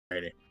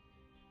Alrighty.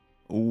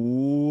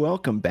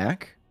 Welcome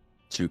back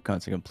to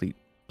Constant Complete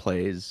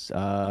Plays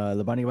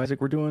the Binding of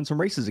Isaac. We're doing some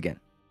races again.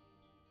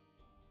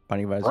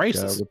 Binding of Isaac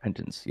Races?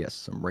 Repentance. Yes,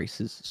 some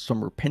races.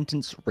 Some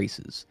Repentance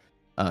races.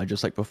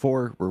 Just like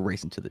before, we're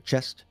racing to the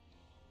chest.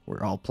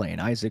 We're all playing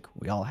Isaac.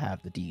 We all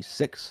have the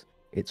D6.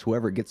 It's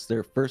whoever gets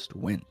there first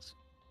wins.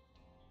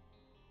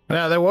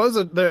 Now,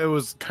 it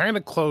was kind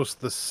of close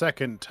the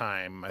second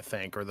time, I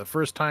think, or the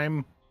first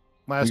time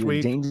last We were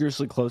week.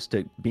 dangerously close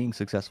to being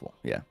successful.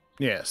 Yeah.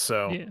 Yeah,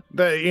 so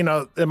Yeah.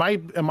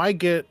 it might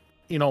get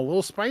a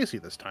little spicy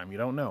this time. You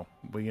don't know,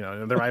 but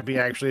there might be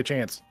actually a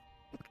chance.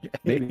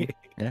 Maybe.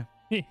 Yeah.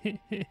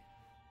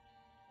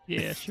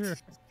 Yeah, sure.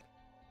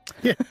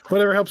 Yeah,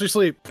 whatever helps you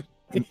sleep.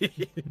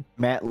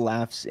 Matt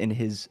laughs in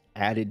his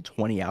added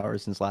 20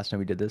 hours since last time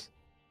we did this.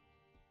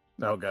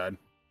 Oh God,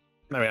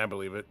 I mean, I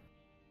believe it.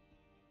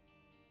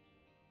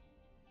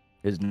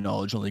 His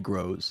knowledge only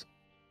grows.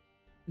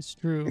 It's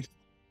true.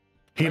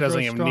 He I doesn't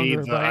grow even stronger need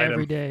the by item.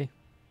 every day.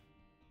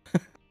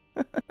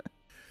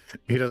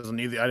 He doesn't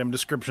need the item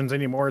descriptions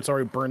anymore. It's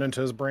already burned into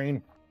his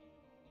brain.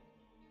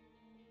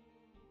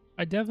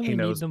 I definitely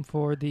knows. need them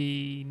for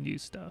the new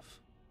stuff.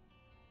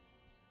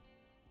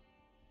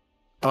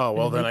 Oh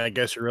well, And then they- I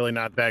guess you're really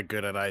not that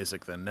good at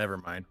Isaac. Then never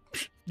mind.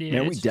 Yeah,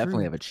 Man, we it's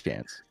definitely true. have a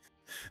chance.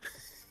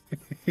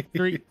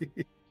 3,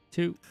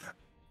 2,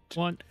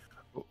 1.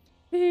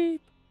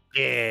 Beep.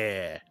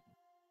 Yeah.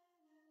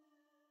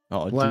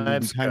 Oh, dude,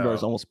 Let's we timed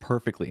ours go. almost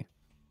perfectly.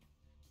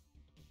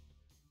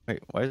 Wait,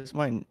 why is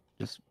mine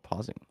just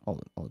pausing all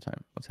the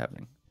time? What's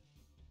happening?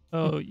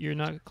 Oh, you're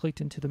not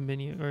clicked into the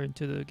menu or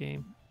into the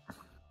game.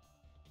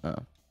 Oh,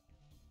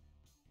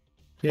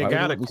 You Why would it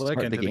gotta let me click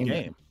start into the then?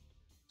 game.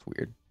 It's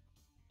weird.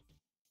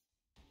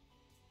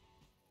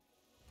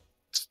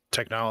 It's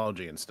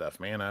technology and stuff,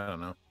 man. I don't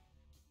know.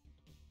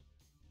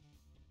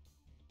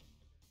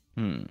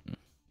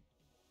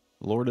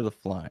 Lord of the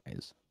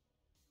Flies.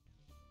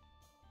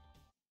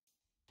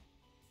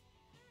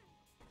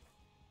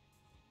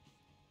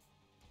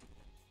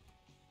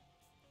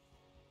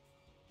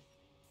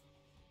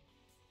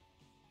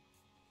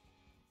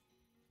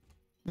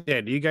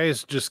 Yeah, do you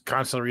guys just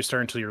constantly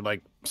restart until you're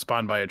like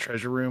spawned by a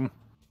treasure room?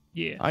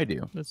 Yeah, I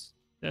do. that's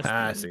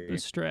I the see.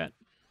 strat.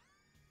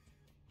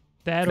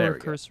 That There or we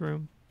go. curse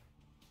room.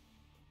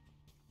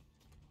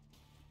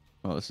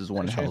 Oh, this is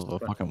one Nice hell chance of a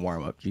to- fucking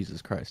warm up.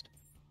 Jesus Christ.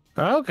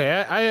 Okay,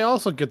 I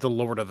also get the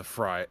Lord of the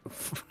Fry.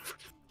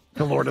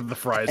 The Lord of the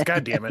Fries.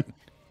 God damn it.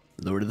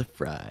 Lord of the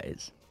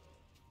Fries.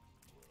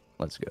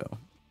 Let's go.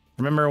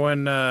 Remember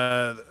when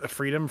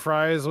Freedom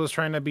Fries was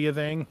trying to be a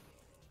thing?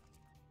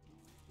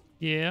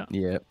 Yeah.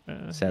 Yep.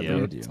 Sadly,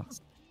 yeah. I do.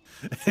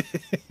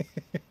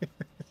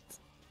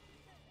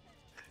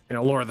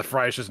 Lord of the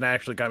Fries just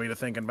naturally got me to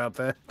thinking about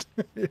that.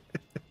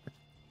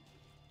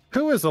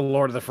 Who is the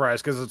Lord of the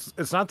Fries? Because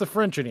it's not the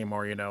French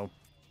anymore,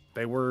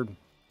 They were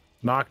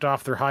knocked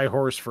off their high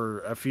horse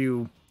for a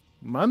few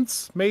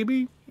months,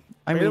 maybe?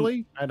 I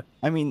Barely?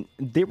 mean,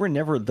 they were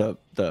never the.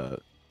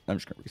 I'm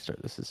just gonna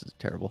restart this. This is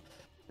terrible.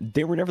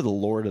 They were never the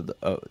Lord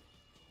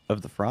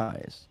of the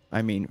fries.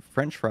 I mean,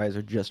 French fries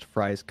are just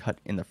fries cut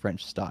in the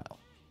French style.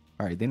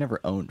 All right, they never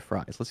owned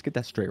fries. Let's get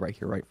that straight right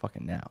here, right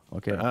fucking now.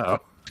 Okay. Uh-oh.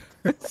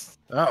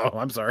 Oh,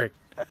 I'm sorry.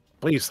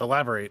 Please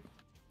elaborate.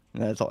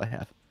 That's all I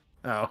have.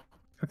 Oh.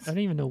 I don't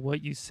even know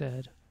what you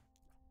said.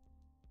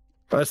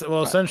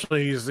 Well,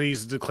 essentially,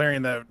 he's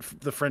declaring that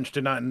the French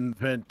did not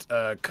invent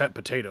cut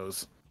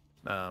potatoes,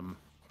 from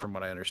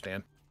what I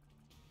understand.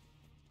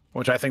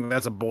 Which I think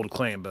that's a bold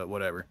claim, but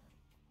whatever.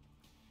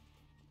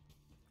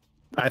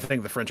 I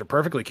think the French are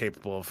perfectly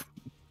capable of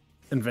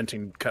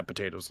inventing cut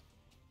potatoes.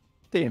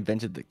 They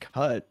invented the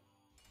cut.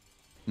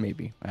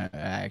 Maybe. I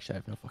actually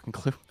have no fucking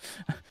clue.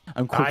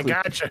 I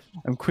gotcha.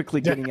 I'm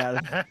quickly getting out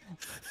of.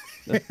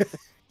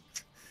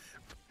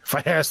 If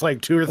I ask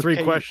like 2 or 3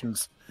 Okay,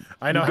 questions,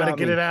 I know you how to got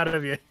get me. it out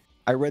of you.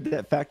 I read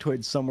that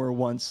factoid somewhere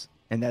once,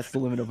 and that's the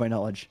limit of my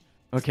knowledge.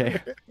 Okay.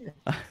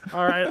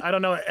 All right, I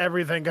don't know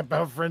everything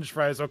about French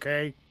fries.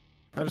 Okay,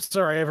 I'm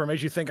sorry. I ever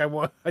made you think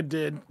I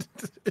did.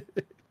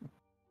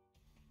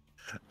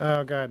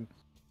 Oh God,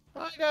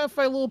 I gotta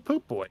fight little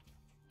poop boy.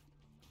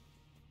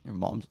 Your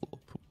mom's a little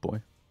poop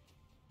boy.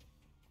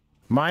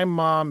 My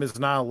mom is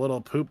not a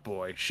little poop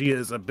boy. She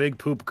is a big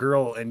poop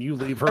girl, and you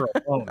leave her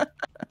alone.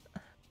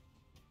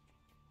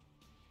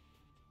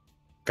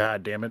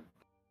 God damn it.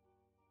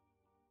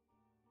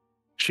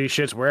 She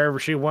shits wherever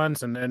she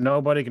wants, and then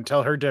nobody can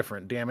tell her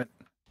different. Damn it.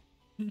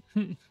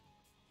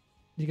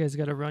 You guys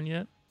got to run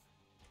yet?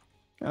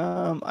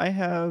 I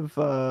have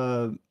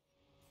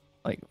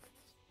like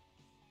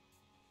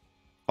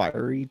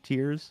fiery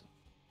tears.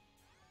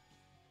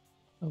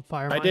 Oh,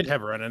 fire. I did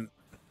have a run-in,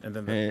 and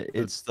then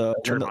It's the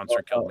turd one that-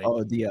 monster killed me.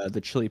 Oh,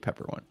 the chili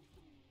pepper one.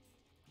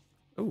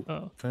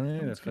 Oh,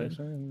 That's good.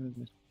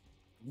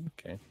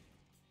 Okay.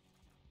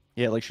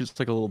 Yeah, like shoots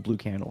like a little blue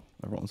candle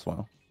every once in a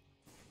while.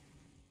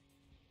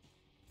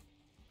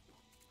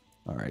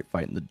 All right,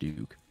 fighting the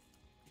Duke.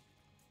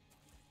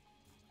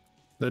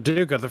 The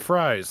Duke of the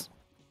Fries.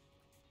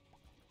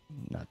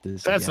 Not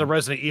this. That's the again.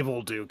 Resident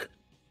Evil Duke.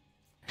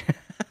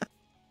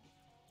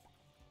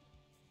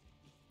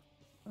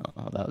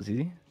 was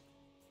easy.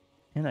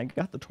 And I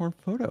got the torn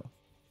photo.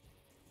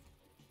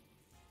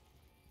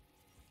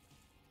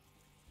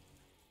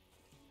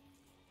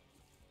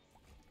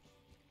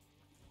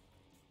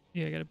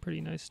 Yeah, I got a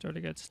pretty nice start.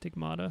 I got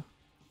Stigmata.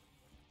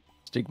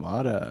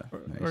 Stigmata.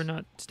 Or Nice.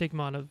 not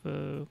Stigmata,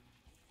 Crown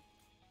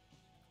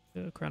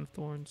of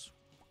Thorns.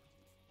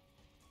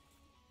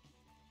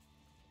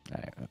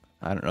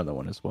 I don't know that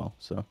one as well,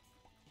 so.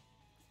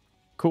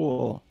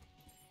 Cool.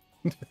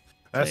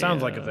 That Say,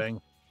 sounds like a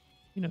thing.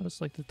 You know,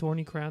 it's like the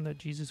thorny crown that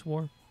Jesus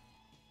wore.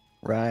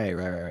 Right.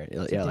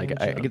 It's a Yeah, like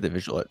damage I up. get the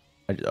visual.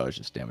 It's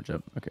just damage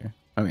up. Okay.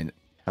 I mean,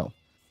 hell,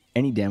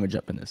 any damage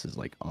up in this is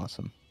like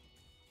awesome.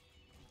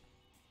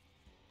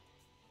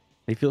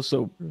 They feel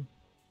so True.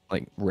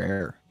 like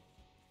rare.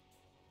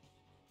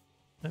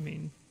 I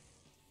mean,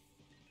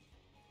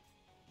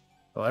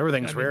 Well,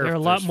 everything's rare. they're a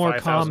if lot there's more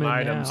 5,000 common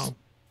items. now.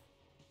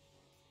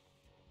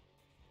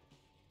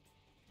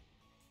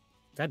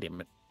 God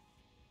damn it!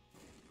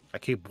 I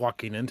keep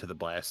walking into the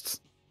blasts.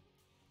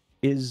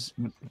 Is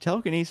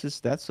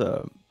telekinesis? That's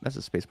a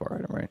spacebar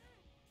item, right?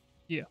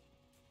 Yeah.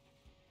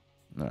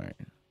 All right.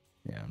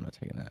 Yeah, I'm not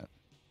taking that.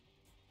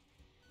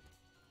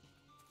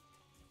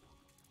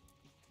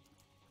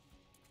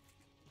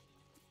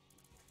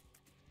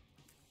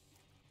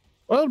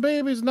 Well,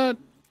 baby's not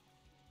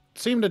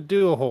seem to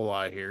do a whole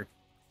lot here.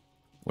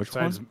 Which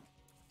Besides one?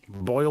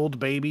 boiled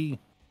baby.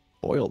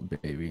 Boiled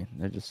baby.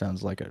 That just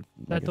sounds like a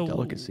the-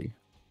 delicacy.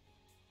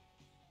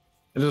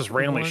 It just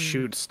randomly one-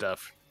 shoots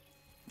stuff.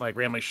 Like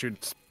randomly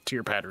shoots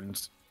tier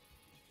patterns.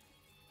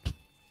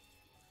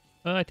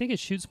 I think it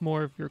shoots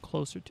more if you're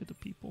closer to the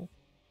people.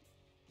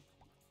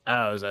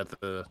 Oh, is that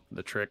the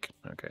trick?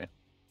 Okay.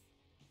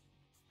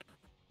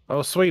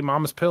 Oh, sweet.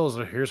 Mama's pills.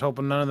 Here's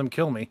hoping none of them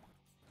kill me.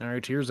 All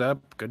right, tears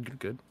up.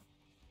 Good.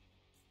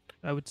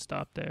 I would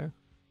stop there.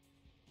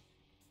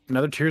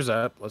 Another tears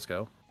up. Let's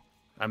go.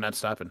 I'm not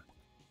stopping.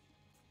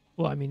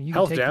 Well, I mean, you can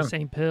Health take down. the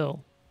same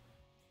pill.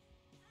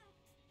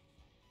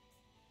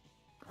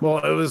 Well,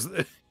 it was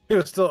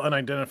still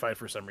unidentified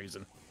for some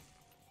reason.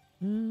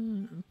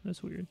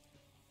 That's weird.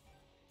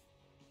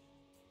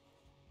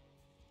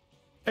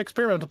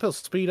 Experimental pills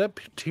speed up,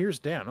 tears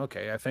down.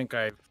 Okay, I think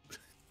I'm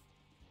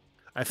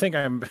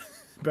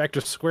back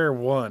to square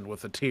one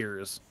with the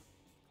tears,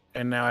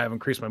 and now I have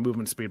increased my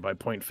movement speed by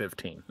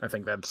 0.15. I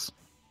think that's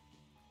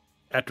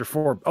after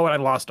 4. Oh, and I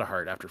lost a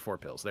heart after 4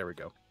 pills. There we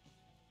go.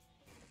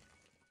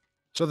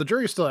 So the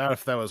jury's still out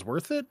if that was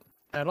worth it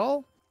at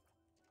all.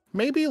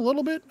 Maybe a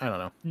little bit. I don't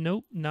know.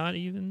 Nope, not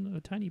even a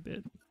tiny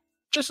bit.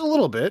 Just a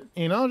little bit,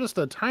 just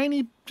a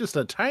tiny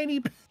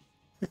bit.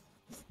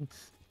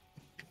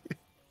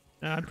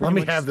 I Let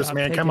me have this,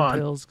 man. Come on.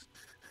 Pills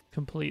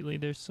completely.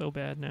 They're so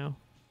bad now.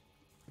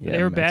 Yeah,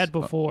 they were Matt's- bad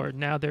before.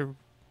 Now they're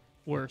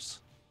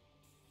worse.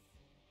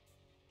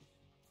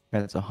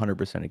 That's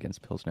 100%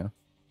 against pills now.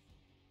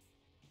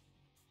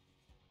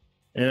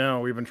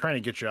 We've been trying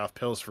to get you off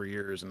pills for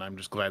years, and I'm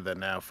just glad that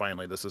now,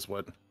 finally, this is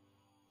what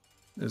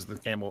is the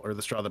camel or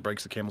the straw that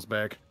breaks the camel's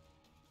back.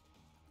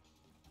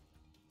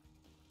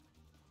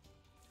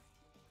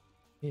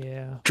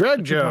 Yeah. Drug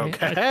I joke.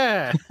 took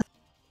Ha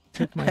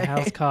Took my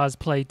house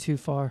cosplay too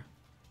far.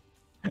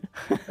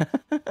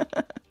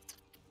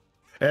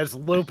 It's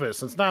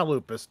lupus. It's not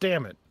lupus.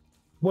 Damn it.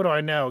 What do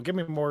I know? Give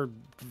me more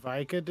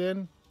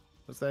Vicodin.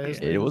 Was that his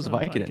Yeah. It name? was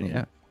not Vicodin, Vicodin.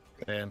 yeah.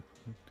 Man.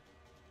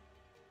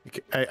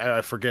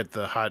 I forget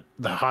the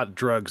hot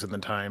drugs in the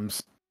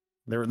times.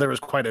 There was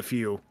quite a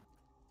few.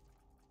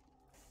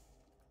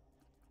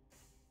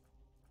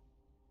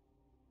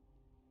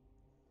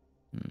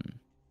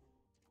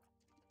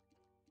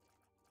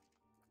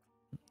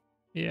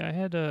 Yeah, I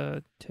had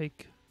to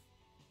take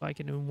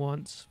Vicodin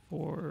once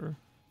for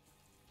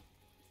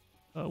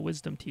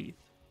wisdom teeth.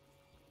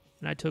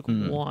 And I took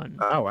one,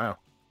 Oh wow.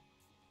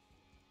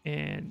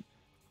 and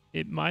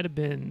it might have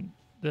been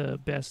the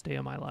best day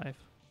of my life.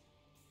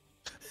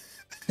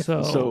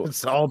 So,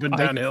 It's all been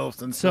downhill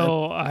since then.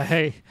 so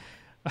I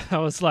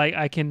was like,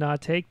 I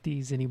cannot take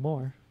these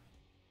anymore.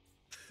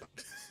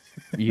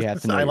 You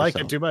have to know I like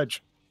yourself. it too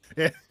much.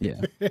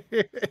 Yeah.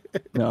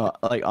 No,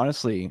 like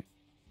honestly,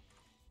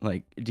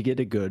 like to get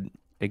a good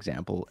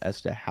example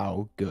as to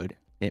how good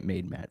it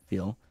made Matt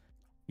feel,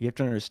 you have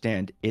to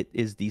understand it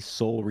is the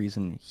sole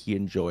reason he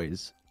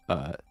enjoys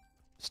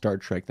Star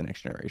Trek: The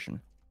Next Generation.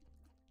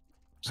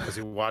 Because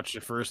he watched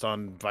it first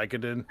on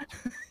Vicodin.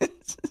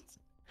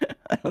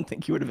 I don't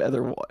think he would have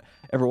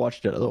ever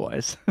watched it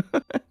otherwise.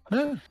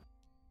 Yeah.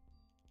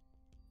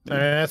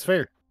 That's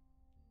fair.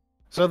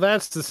 So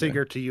that's the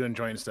secret to you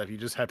enjoying stuff. You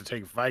just have to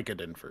take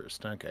Vicodin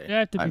first. Okay. You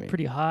have to I be mean-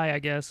 pretty high, I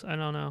guess. I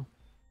don't know.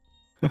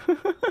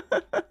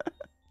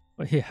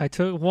 But yeah, I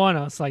took one.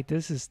 I was like,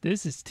 this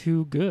is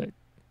too good.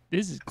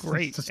 This is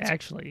great,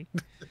 actually.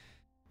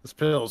 This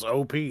pill's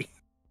OP.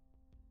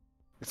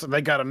 So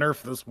they got to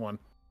nerf this one.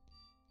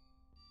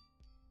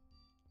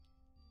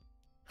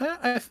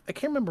 I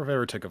can't remember if I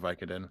ever took a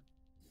Vicodin.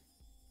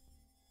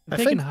 I'm I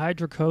taking think-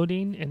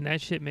 hydrocodone, and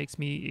that shit makes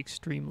me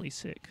extremely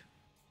sick.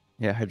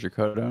 Yeah,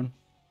 hydrocodone.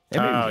 It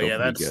made me Oh, feel yeah, pretty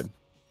that's- good.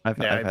 I've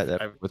yeah, had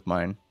that I've- with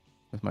mine,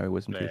 with my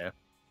wisdom teeth. Yeah.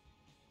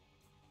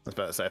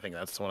 I think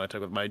that's the one I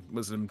took with my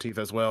wisdom teeth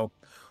as well.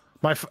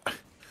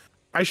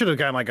 I should have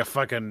gotten like a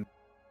fucking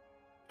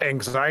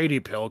anxiety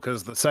pill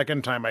because the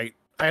second time I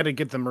had to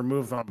get them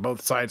removed on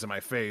both sides of my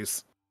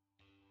face.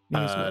 Me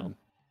as well.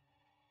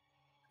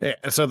 Yeah,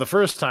 so the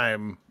first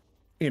time,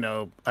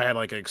 I had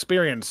like an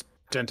experienced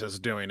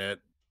dentist doing it.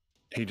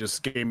 He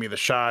just gave me the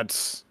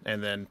shots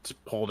and then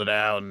pulled it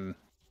out and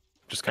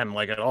just kind of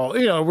like it all,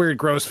 a weird,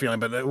 gross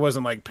feeling, but it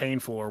wasn't like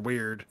painful or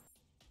weird.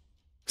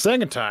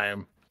 Second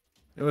time,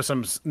 it was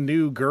some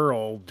new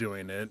girl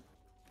doing it,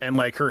 and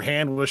like her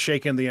hand was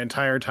shaking the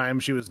entire time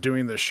she was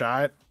doing the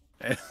shot.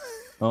 And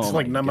it's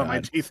like numb up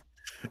my teeth.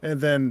 And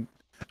then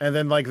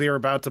like they were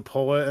about to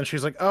pull it, and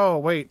she's like, "Oh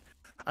wait,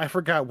 I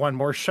forgot one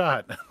more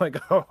shot." I'm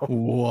like, "Oh,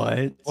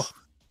 what?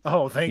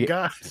 Oh, thank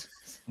God."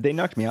 They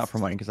knocked me out for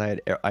mine because I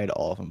had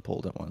all of them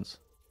pulled at once.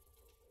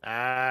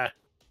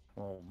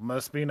 Well,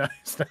 must be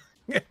nice.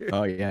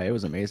 Oh yeah, it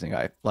was amazing.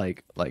 I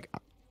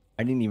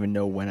didn't even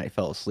know when I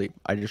fell asleep.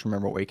 I just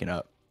remember waking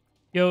up.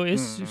 Yo,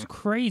 it's just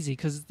crazy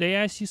because they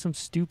ask you some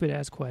stupid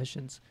ass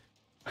questions.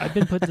 I've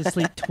been put to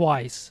sleep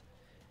twice,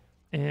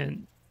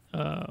 and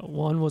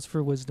one was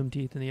for wisdom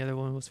teeth, and the other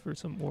one was for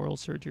some oral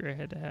surgery I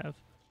had to have.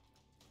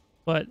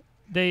 But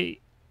the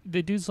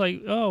dude's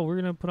like, "Oh, we're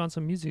gonna put on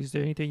some music. Is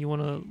there anything you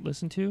want to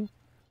listen to?"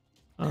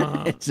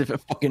 As if it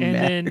fucking and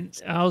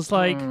matters. then I was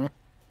like,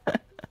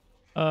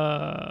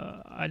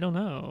 I don't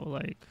know,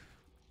 like,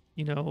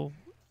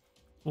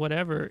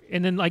 whatever.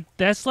 And then like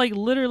that's like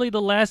literally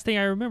the last thing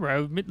I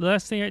remember.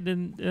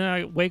 Then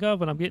I wake up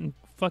and I'm getting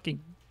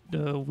fucking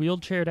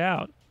wheelchaired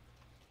out.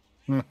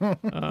 Like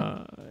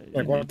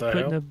what the put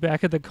hell? in the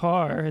back of the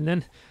car, and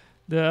then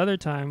the other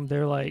time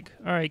they're like,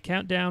 "All right,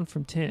 count down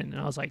from 10," and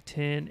I was like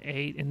 10,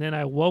 8, and then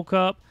I woke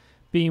up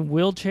being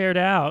wheelchaired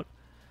out.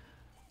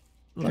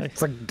 Like,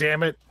 it's like,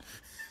 damn it!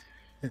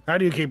 How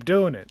do you keep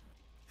doing it?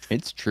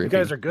 It's true. You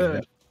guys are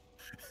good.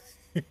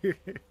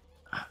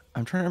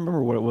 I'm trying to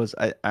remember what it was.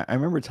 I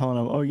remember telling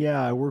them, "Oh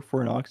yeah, I work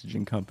for an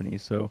oxygen company,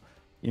 so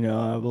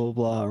blah blah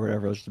blah," or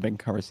whatever. It was just a big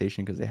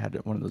conversation because they had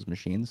one of those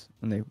machines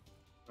and they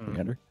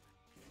under.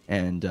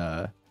 And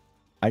I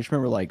just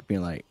remember like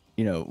being like,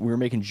 we were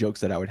making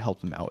jokes that I would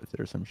help them out with it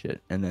or some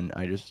shit, and then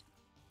I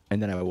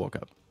woke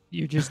up.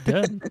 You're just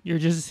done. You're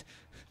just.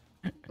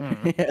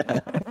 Yeah.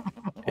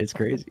 It's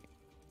crazy.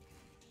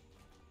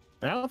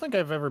 I don't think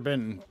I've ever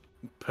been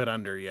put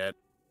under yet.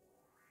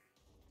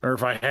 Or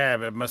if I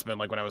have, it must have been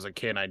like when I was a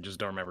kid. I just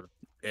don't remember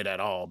it at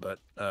all. But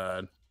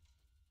I've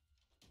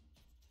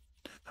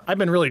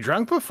been really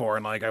drunk before,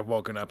 and like I've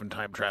woken up and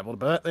time traveled.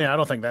 But I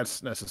don't think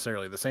that's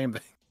necessarily the same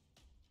thing.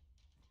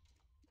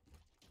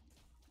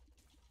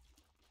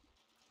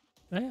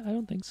 I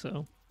don't think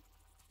so.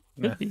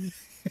 Could be.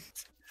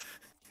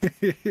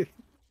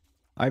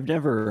 I've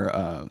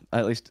never,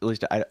 at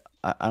least I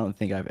don't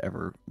think I've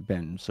ever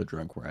been so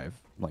drunk where I've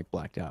like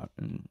blacked out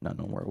and not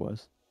known where it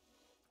was.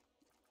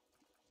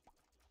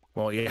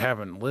 Well, you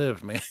haven't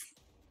lived, man.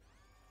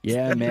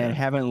 Yeah, man,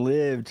 haven't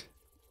lived.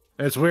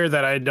 It's weird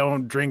that I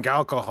don't drink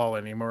alcohol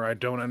anymore. I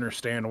don't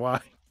understand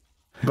why.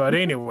 But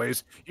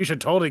anyways, you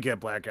should totally get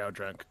blackout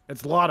drunk.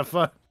 It's a lot of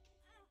fun.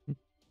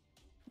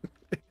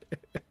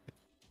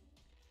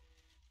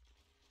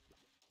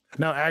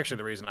 No, actually,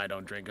 the reason I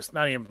don't drink is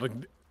not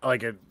even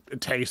like it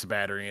tastes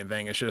bad or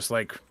anything. It's just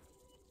like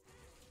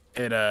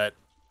it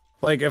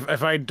like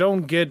if I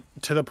don't get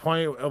to the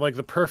point of like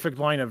the perfect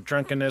line of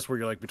drunkenness where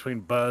you're like between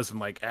buzz and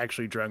like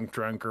actually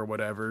drunk or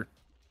whatever,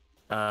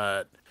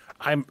 I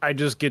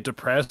just get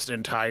depressed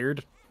and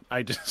tired.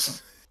 I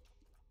just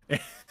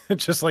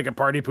it's just like a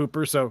party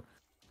pooper. So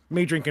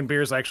me drinking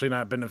beer is actually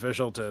not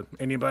beneficial to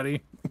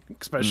anybody,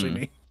 especially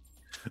me.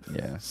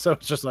 Yeah. So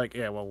it's just like,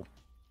 yeah, well,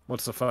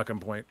 what's the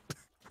fucking point?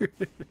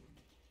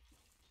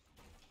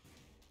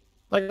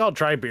 Like I'll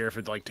try beer if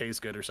it like tastes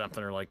good or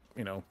something, or like,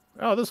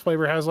 oh, this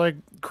flavor has like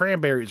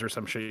cranberries or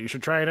some shit. You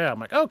should try it out. I'm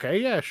like, okay,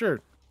 yeah, sure.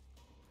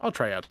 I'll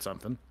try out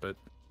something, but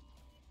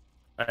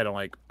I don't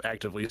like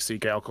actively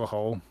seek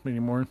alcohol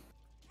anymore.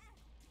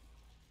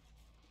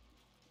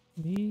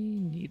 Me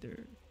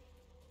neither.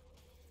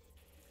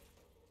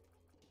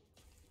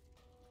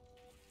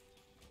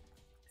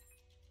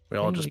 We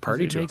all just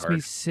party too hard. It makes me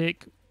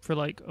sick for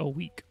like a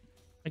week.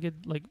 I get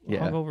like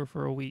hungover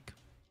for a week.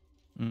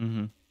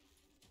 Mm-hmm.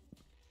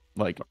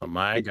 Like, oh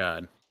my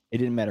God. It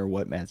didn't matter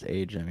what Matt's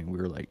age. I mean, we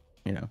were like,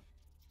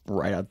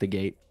 right out the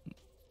gate.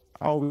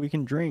 Oh, we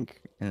can drink.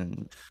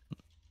 And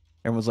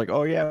everyone's like,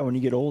 oh yeah, when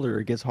you get older,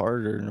 it gets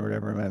harder and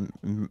whatever.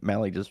 And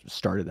Matt like just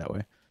started that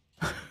way.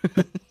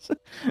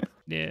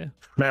 Yeah.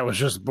 Matt was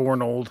just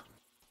born old.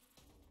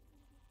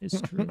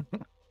 It's true.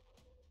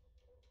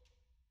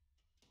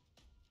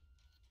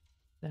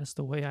 That's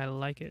the way I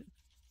like it.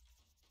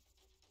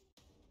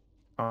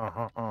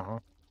 Uh-huh.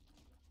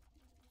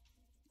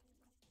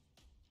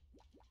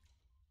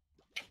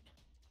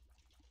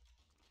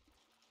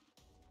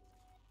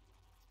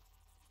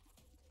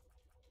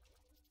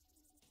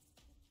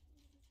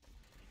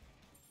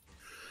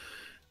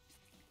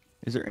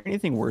 Is there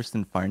anything worse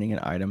than finding an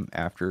item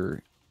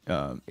after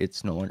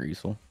it's no longer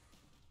useful?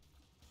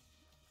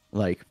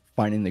 Like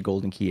finding the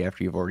golden key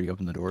after you've already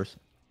opened the doors.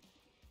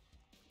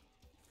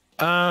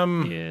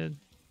 Yeah.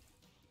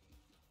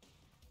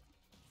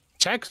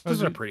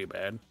 Taxes are pretty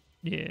bad.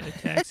 Yeah,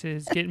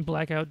 taxes, getting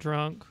blackout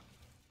drunk.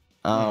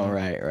 Oh,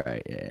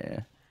 right, yeah.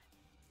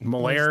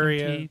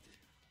 Malaria, wisdom teeth,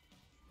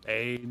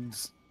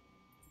 AIDS.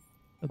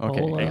 Okay,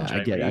 Ebola. yeah,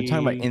 I get it. I'm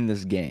talking about HIV. in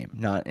this game,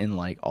 not in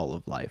like all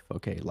of life.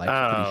 Okay, life's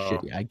Oh.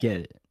 pretty shitty. I get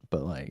it,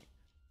 but like,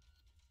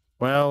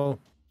 Well,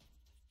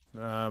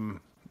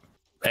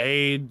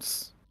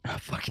 AIDS,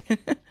 fuck.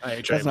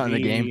 HIV. That's not in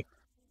the game.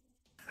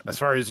 As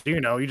far as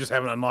you know, you just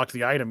haven't unlocked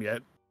the item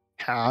yet.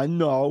 I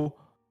know.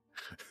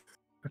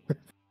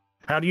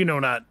 How do you know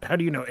not? How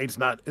do you know AIDS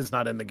is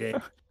not in the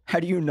game? How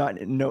do you not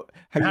know?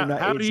 How do you not?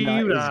 How It's do not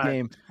you his not?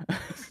 game.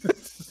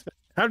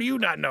 How do you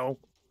not know?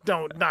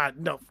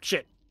 No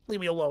shit. Leave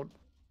me alone.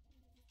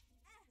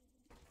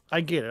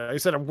 I get it. I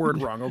said a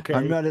word wrong. Okay.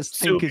 I'm not as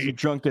Sue think as me.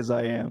 drunk as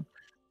I am.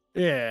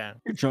 Yeah.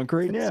 You're drunk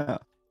right now.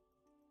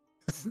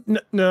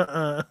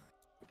 No.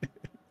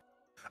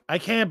 I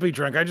can't be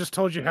drunk. I just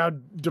told you how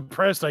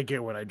depressed I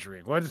get when I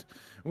drink. What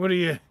are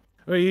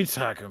you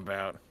talking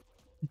about?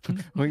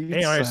 What are you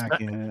Anyways,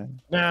 talking?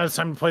 Now it's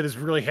time to play this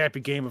really happy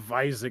game of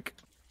Isaac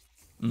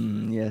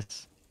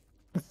Yes.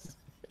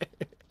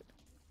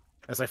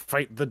 as I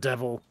fight the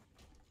devil.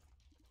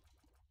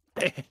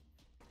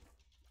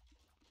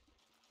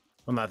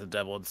 Well, not the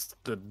devil. It's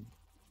the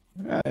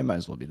It might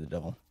as well be the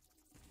devil.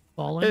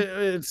 Falling.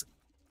 it's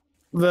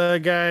the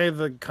guy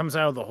that comes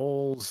out of the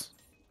holes.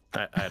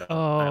 I don't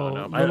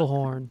know. Little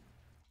horn.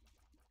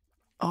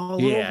 Oh,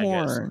 Yeah, I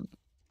guess. Horn.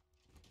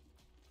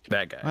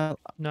 That guy. Well,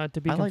 Not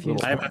to be I like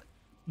confused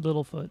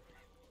Little with Littlefoot.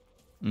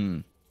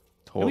 totally.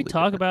 Can we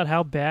talk different. about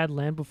how bad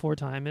Land Before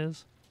Time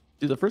is?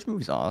 Dude, the first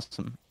movie's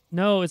awesome.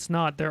 No, it's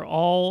not. They're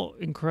all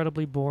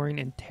incredibly boring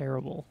and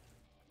terrible.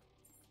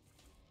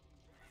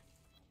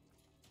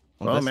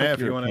 Well, that's man, like if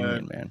you your wanna-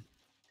 opinion, man.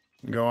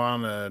 Go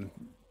on a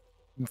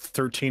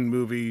 13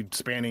 movie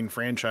spanning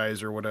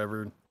franchise or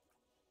whatever.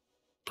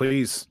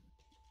 Please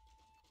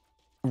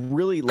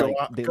Really, like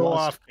go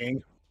off,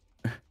 King.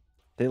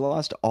 they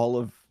lost all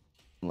of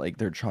like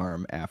their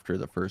charm after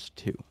the first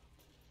two.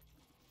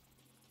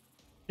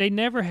 They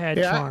never had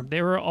Yeah. charm.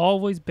 They were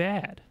always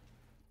bad.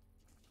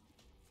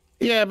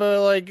 Yeah,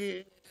 but like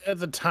at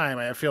the time,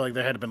 I feel like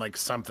there had been like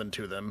something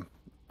to them.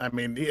 I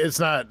mean, it's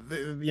not,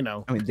 you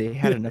know. I mean, they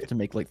had enough to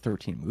make like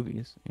 13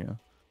 movies. You know.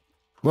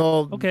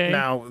 Well, Okay.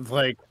 now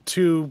like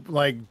two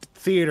or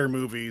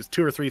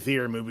three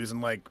theater movies,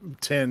 and like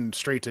 10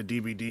 straight to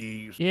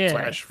DVD Yeah.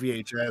 /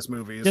 VHS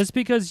movies. Just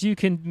because you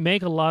can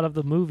make a lot of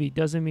the movie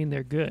doesn't mean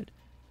they're good.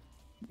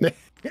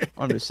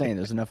 I'm just saying,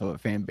 there's enough of a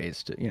fan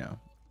base to, you know.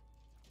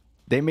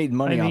 They made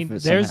money I off mean, of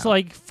it. there's somehow.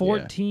 like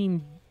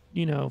 14,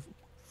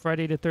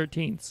 Friday the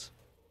 13th.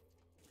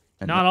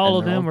 And not they- all and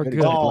of they're them are good good.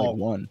 except, All- like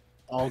one.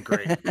 All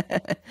great.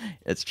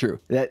 It's true.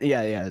 Yeah,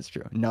 it's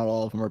true. Not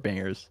all of them are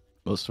bangers.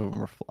 Most of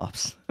them are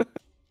flops.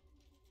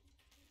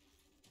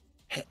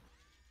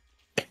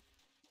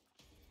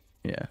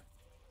 Yeah.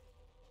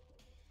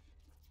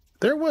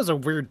 There was a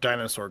weird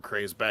dinosaur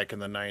craze back in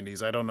the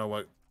 90s. I don't know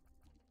what.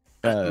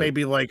 Uh,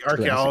 Maybe like Jurassic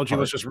archaeology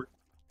was Park. just.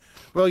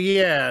 Well,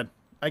 yeah.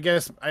 I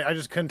guess I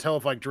just couldn't tell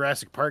if like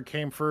Jurassic Park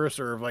came first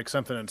or if like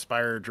something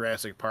inspired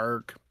Jurassic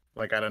Park.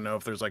 Like I don't know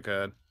if there's like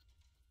a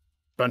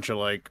bunch of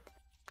like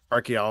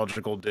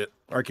archaeological digs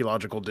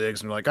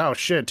and they're like, oh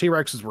shit,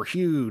 T-Rexes were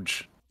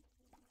huge.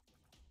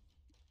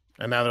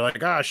 And now they're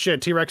like, oh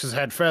shit, T-Rexes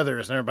had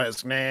feathers, and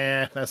everybody's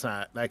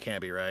nah, that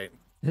can't be right.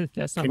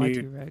 That's not Can my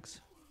you-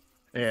 T-Rex.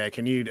 Yeah,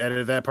 can you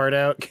edit that part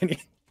out?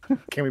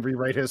 Can we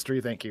rewrite history?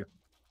 Thank you.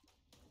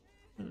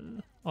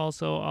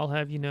 Also, I'll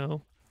have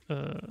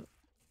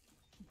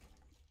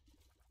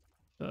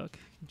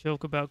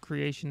joke about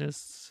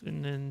creationists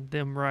and then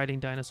them riding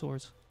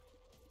dinosaurs.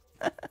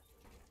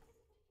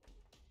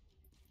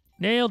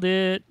 Nailed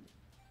it.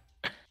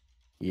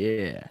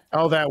 Yeah.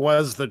 Oh, that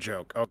was the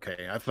joke.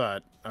 Okay, I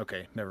thought.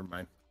 Okay, never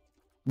mind.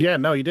 Yeah,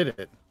 no, you did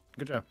it.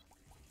 Good job.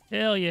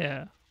 Hell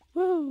yeah.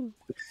 Woo.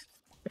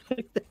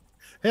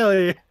 Hell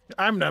yeah,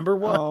 I'm number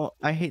one. Oh,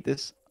 I hate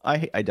this. I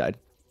died.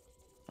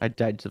 I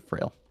died to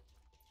Frail.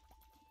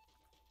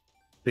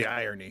 The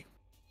irony.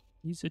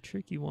 He's a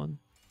tricky one.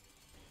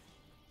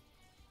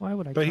 Why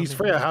would I? But come he's in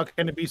Freya. here? How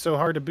can it be so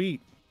hard to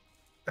beat?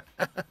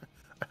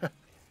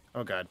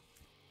 Oh God.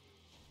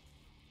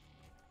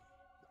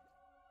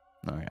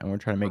 All right, I'm gonna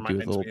try to make do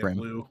with Reminds little me of Brim.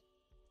 Lou.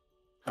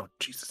 Oh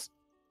Jesus.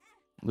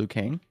 Liu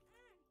Kang.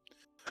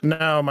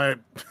 No,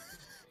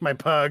 my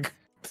pug.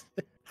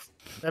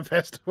 That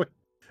passed away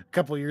a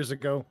couple years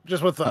ago.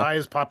 Just with the Oh.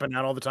 eyes popping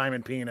out all the time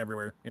and peeing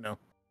everywhere. You know.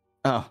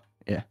 Oh,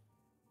 yeah.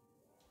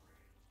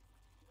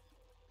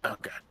 Oh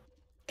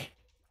God.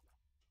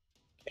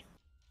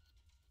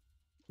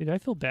 Dude, I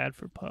feel bad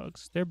for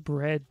pugs. They're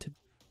bred to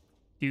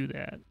do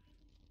that,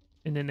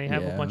 and then they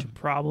have a bunch Yeah. of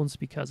problems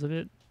because of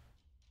it.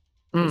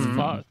 It's Mhm.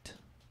 fucked.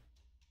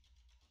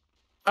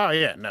 Oh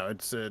yeah, no,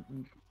 it's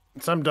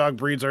some dog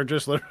breeds are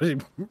just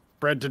literally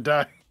bred to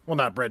die. Well,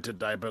 not bred to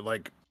die, but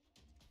like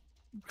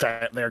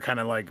that they're kind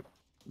of like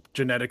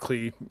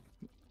genetically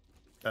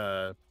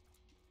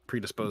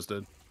predisposed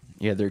to.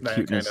 Yeah, their That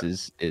cuteness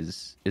kinda-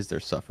 is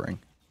their suffering.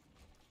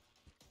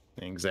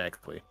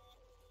 Exactly.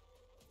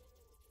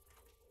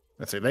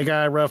 Let's see. They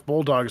got rough.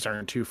 Bulldogs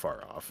aren't too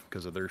far off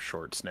because of their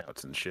short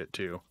snouts and shit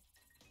too.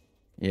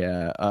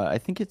 Yeah, I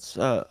think it's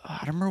I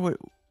don't remember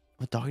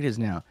what dog it is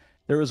now.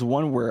 There was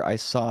one where I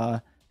saw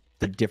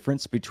the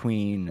difference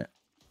between.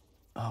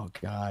 Oh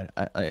God,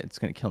 it's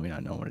gonna kill me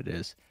not knowing what it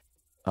is.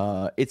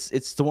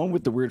 It's the one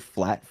with the weird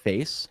flat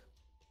face,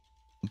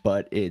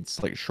 but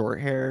it's like short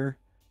hair.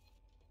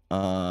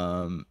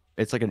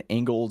 It's like an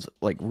angled,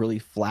 like really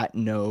flat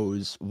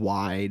nose,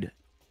 wide.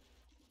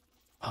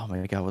 Oh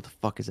my God, what the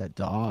fuck is that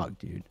dog,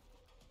 dude?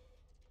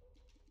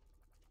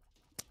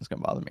 It's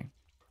gonna bother me.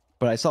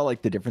 But I saw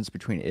like the difference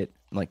between it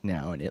like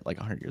now and it like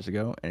 100 years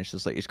ago, and it's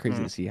just like it's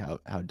crazy to see how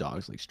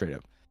dogs like straight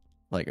up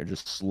like are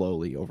just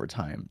slowly over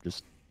time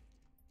just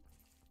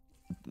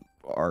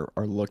are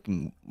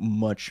looking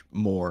much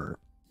more,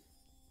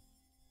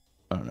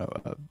 I don't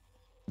know,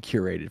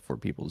 curated for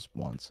people's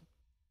wants.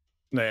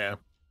 Yeah.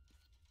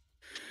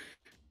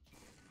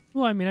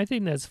 Well, I mean, I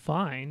think that's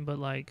fine, but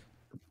like,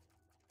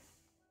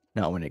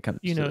 Not when it comes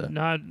you know, to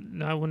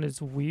not when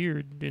it's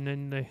weird and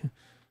then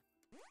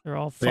they're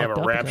all They fucked have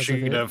a up rap because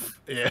sheet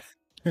of it.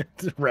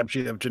 rap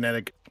sheet of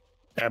genetic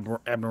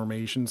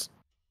abnormations.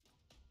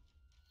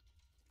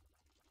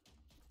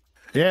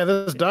 Yeah,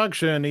 this dog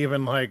shouldn't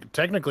even like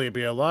technically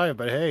be alive,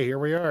 but hey, here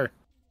we are.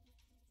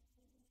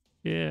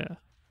 Yeah.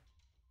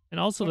 And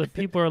also that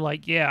people are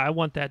like, yeah, I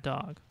want that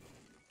dog.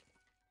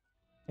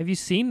 Have you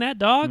seen that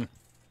dog?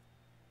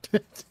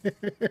 Did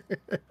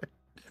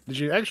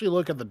you actually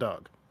look at the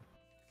dog?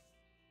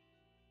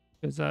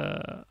 Because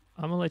I'm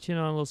gonna let you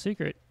know a little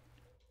secret.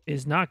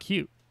 It's not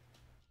cute.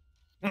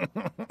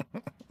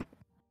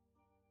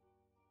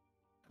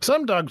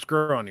 Some dogs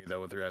grow on you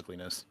though with their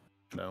ugliness.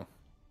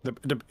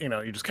 You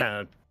know, you just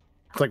kind of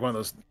it's like one of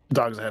those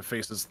dogs that have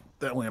faces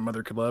that only a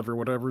mother could love or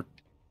whatever.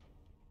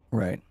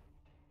 right.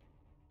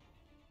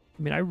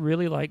 I mean, I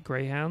really like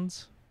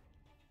greyhounds.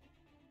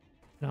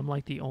 And I'm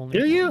like the only Do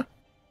one. you?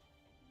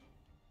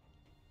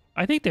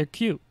 I think they're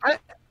cute. I-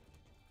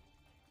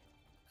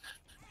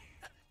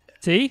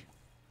 See?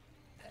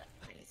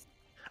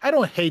 I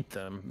don't hate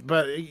them,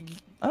 but I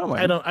don't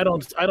mind.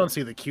 I don't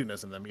see the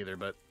cuteness in them either.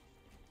 But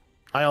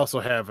I also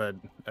have a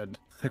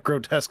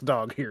grotesque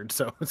dog here,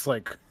 so it's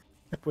like,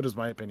 what is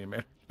my opinion,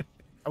 man?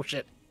 Oh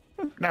shit,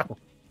 no.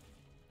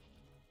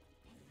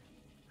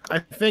 I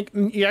think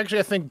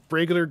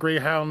regular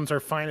greyhounds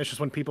are fine. It's just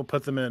when people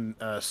put them in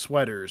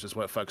sweaters is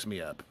what fucks me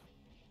up.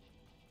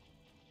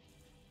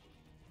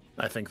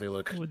 I think they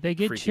look. Well, they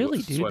get freaky chilly,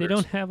 with dude. sweaters. They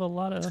don't have a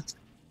lot of.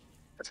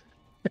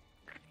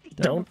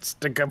 Don't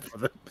stick up for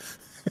them.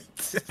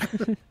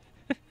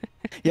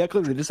 Yeah,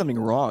 clearly they did something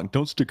wrong.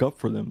 Don't stick up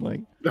for them. Like,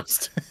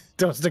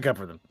 Don't stick up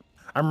for them.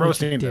 I'm Don't you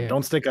roasting them. dare.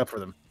 Don't stick up for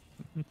them.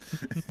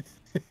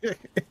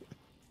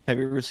 have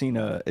you ever seen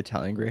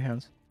Italian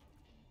greyhounds?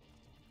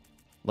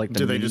 Like the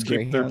Do they mini just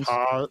keep their greyhounds?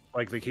 paw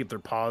like they keep their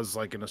paws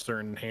like in a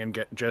certain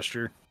hand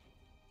gesture?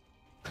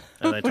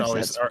 And they What is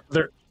always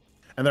that?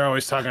 they're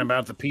always talking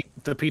about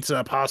the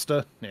pizza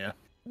pasta. Yeah.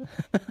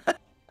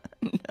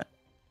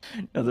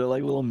 No, they're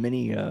like little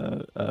mini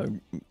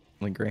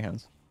like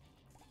greyhounds.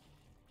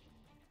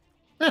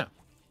 Yeah.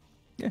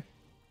 Yeah.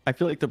 I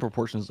feel like the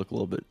proportions look a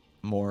little bit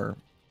more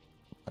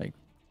like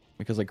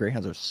because like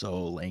greyhounds are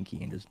so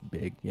lanky and just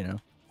big, you know.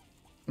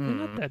 They're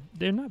not that.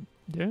 They're not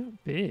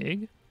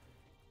big.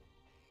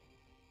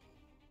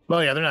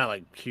 Well, yeah, they're not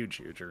like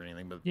huge or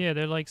anything, but Yeah,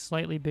 they're like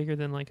slightly bigger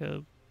than like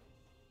a.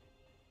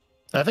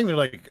 I think they're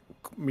like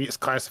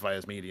classified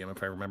as medium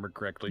if I remember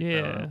correctly.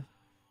 I don't Yeah. know.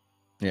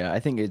 Yeah,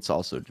 I think it's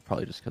also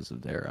probably just because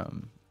of their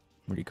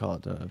what do you call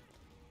it?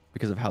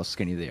 Because of how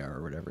skinny they are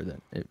or whatever, that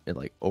it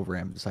like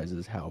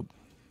overemphasizes how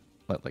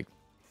like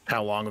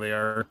How long they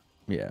are.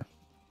 yeah.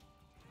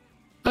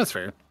 That's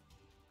fair.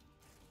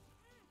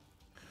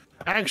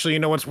 Actually, you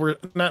know what's worse?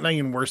 Not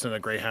even worse than a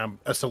greyhound.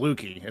 A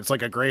Saluki. It's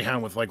like a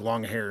greyhound with like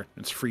long hair.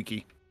 It's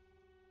freaky.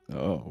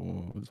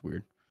 Oh, it's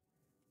weird.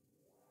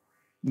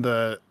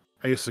 I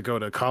used to go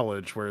to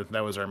college where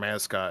that was our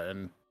mascot,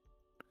 and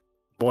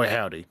boy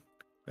howdy,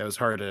 that was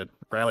hard to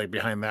rally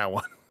behind that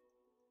one.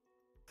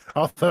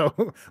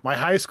 Although my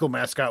high school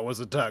mascot was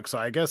a duck, so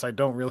I guess I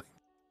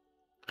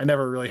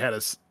never really had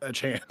a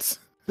chance.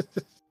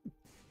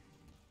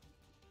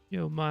 You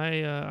know,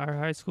 my our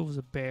high school was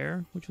a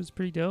bear, which was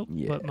pretty dope.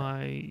 Yeah. But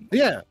my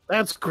Yeah,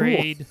 that's cool.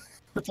 grade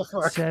What the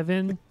fuck?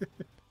 7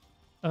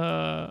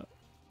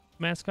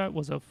 mascot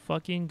was a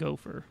fucking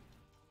gopher.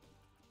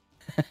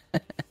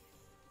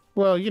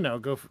 Well, you know,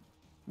 go for.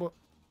 Well,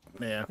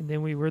 yeah. And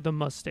then we were the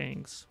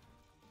Mustangs.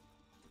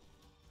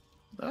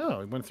 Oh,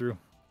 we went through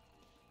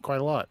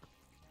quite a lot.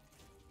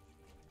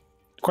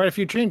 Quite a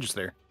few changes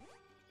there.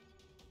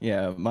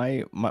 Yeah,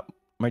 my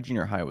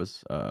junior high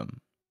was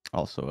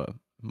also a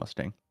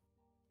Mustang,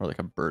 or like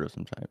a bird of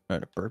some type. A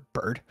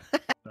bird,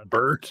 A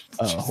bird.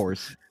 a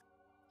horse.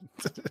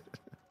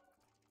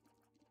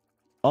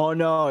 Oh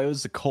no, it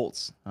was the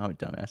Colts. Oh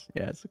dumbass.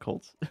 Yeah, it's the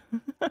Colts.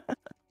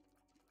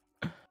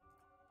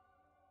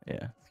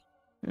 Yeah.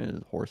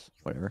 Horse,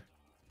 whatever.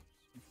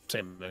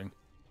 Same thing.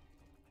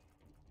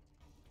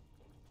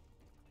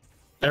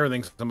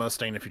 Everything's a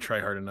Mustang if you try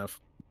hard enough.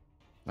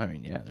 I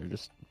mean, yeah, they're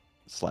just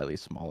slightly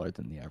smaller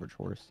than the average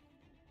horse.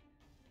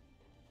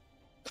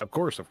 Of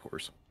course, of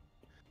course.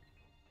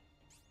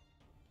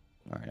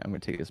 All right, I'm gonna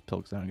take this pill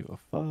because I don't give a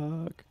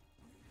fuck.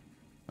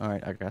 All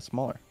right, I got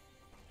smaller.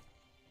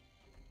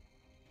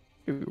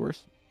 Could be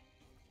worse.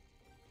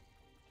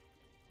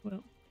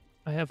 Well,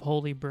 I have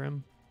Holy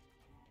Brim.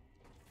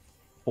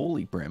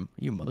 Holy brim,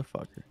 you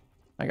motherfucker!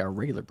 I got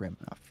regular brim.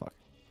 Ah, fuck.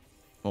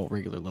 Well,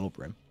 regular little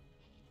brim.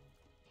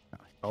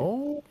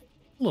 Oh,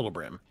 little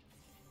brim.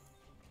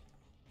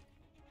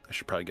 I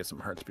should probably get some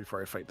hearts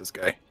before I fight this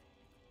guy.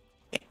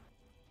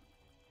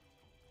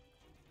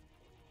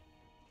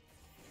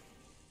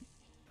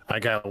 I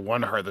got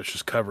one heart that's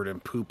just covered in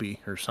poopy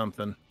or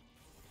something.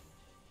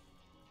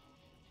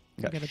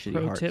 I got a shitty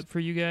pro hearts. tip for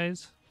you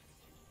guys.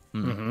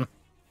 Mm-hmm.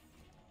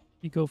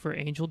 You go for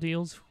angel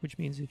deals, which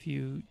means if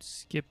you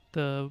skip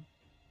the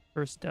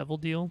first devil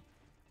deal,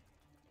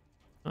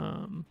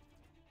 you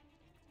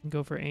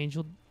go for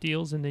angel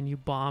deals, and then you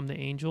bomb the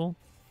angel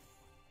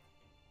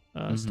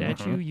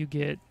statue, you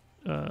get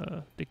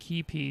the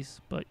key piece,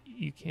 but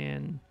you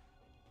can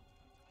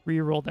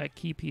re-roll that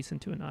key piece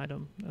into an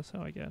item. That's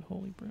how I got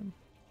Holy Brim.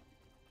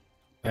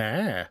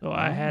 Ah. So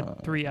I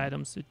had 3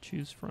 items to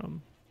choose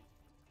from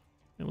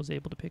and was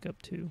able to pick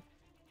up 2.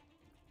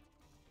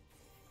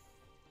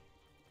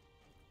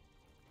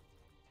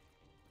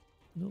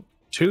 No.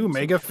 2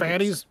 mega fruits.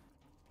 fatties?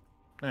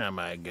 Oh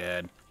my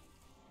god.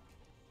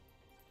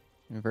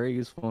 Very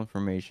useful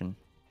information.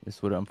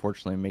 This would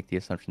unfortunately make the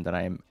assumption that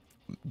I am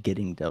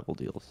getting devil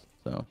deals.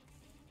 So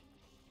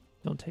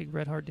Don't take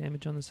red heart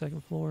damage on the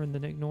second floor and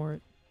then ignore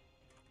it.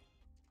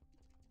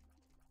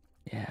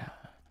 yeah.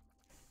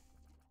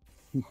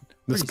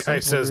 This Pretty guy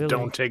simple, says really.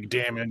 don't take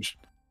damage.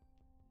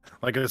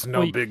 Like it's no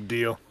Well, big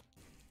deal.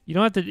 You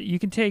don't have to. You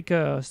can take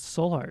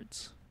soul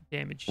hearts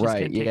damage. You just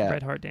Right, can't take yeah.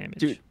 red heart damage.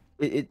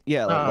 Dude,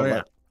 yeah, Oh,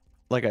 yeah.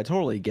 like I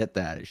totally get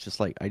that. It's just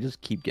like I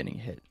just keep getting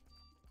hit.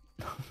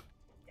 So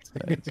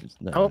it's just,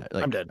 Oh,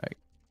 like, I'm dead.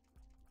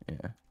 Yeah.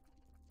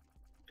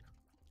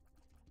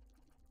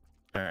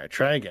 All right,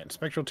 try again.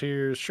 Spectral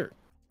tears, sure.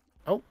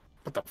 Oh,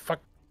 what the fuck?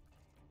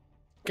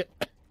 Get.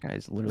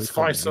 Guys, literally. This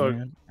fly called so- Mega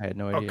Man. I had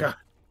no Oh idea. god.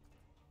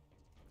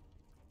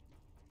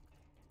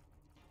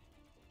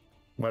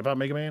 What about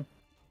Mega Man?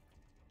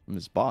 I'm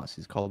his boss.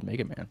 He's called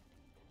Mega Man.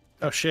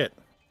 Oh shit.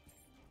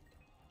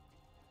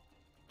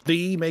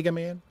 The Mega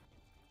Man?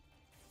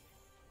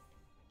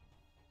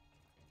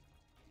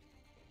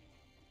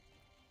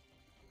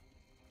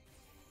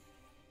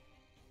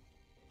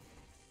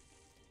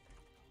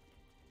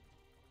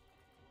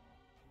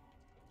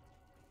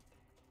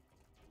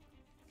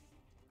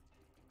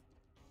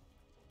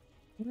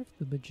 I wonder if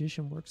the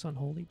magician works on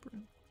Holy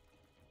Brim.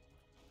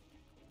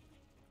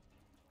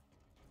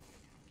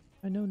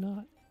 I know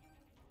not.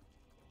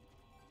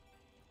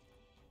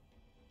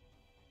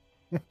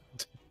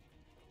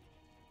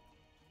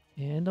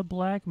 And a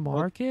black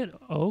market?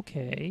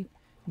 Okay.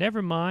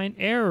 Never mind.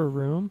 Error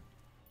room.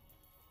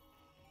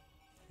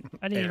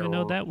 I didn't even know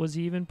Error. that was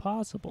even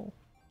possible.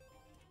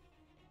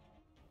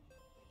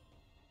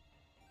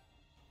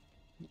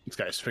 This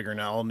guy's figuring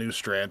out all new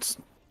strats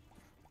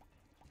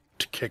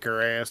to kick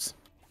her ass.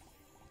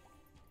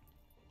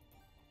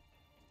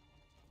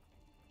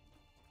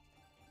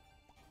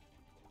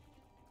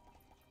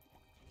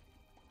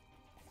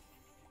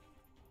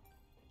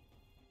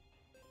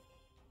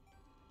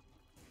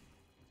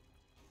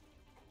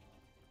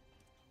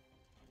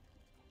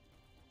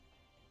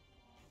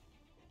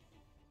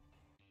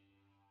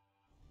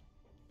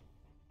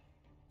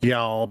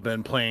 Y'all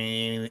been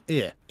playing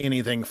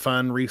anything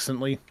fun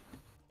recently?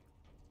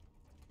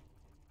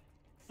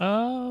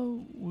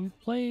 We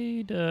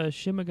played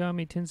Shin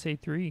Megami Tensei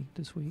 3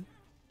 this week.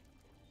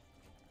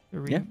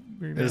 The Yeah.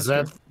 Is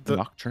that remaster. the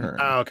Nocturne.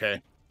 Oh,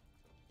 okay.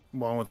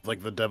 One with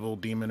like the devil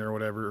demon or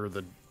whatever, or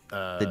the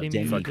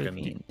Demi fucking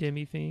Fiend.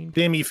 Demi Fiend?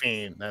 Demi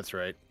Fiend. That's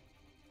right.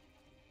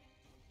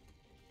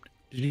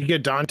 Did you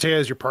get Dante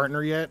as your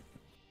partner yet?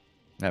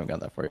 I haven't got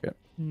that for you yet.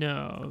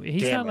 No,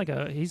 he's Damn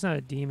not he's not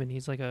a demon.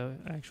 He's like a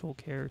actual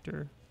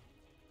character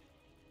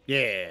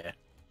Yeah.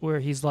 where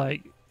he's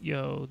like,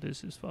 "Yo,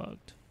 this is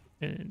fucked,"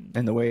 and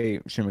And the way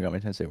Shin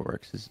Megami Tensei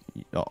works is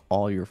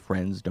all your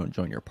friends don't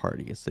join your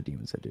party. It's the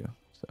demons that do.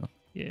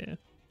 yeah.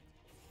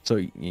 So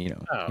you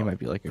know, Oh, he might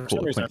be like a For cool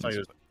some reason, I thought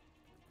acquaintance.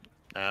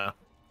 he was.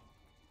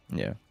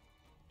 Yeah.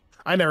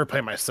 I never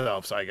played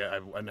myself, so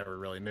I never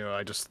really knew.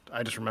 I just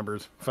remember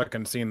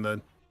fucking seeing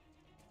the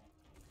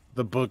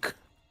book,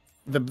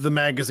 the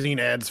magazine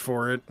ads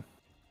for it.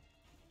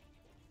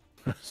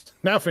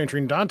 Now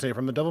featuring Dante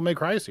from the Devil May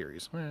Cry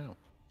series. Wow.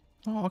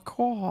 Oh,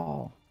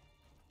 cool.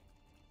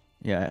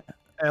 Yeah.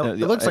 It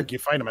looks like you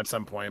fight him at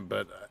some point,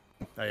 but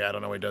I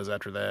don't know what he does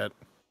after that.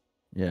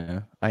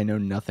 Yeah. I know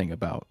nothing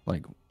about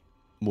like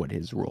what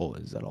his role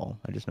is at all.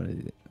 I just know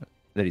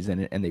that he's in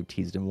it, and they've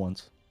teased him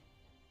once.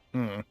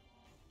 Hmm.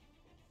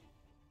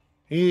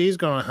 He's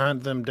gonna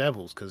hunt them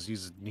devils because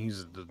he's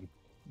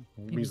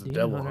He's the Demon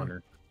devil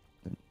hunter.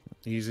 hunter.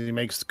 He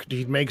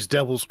makes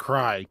devils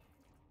cry.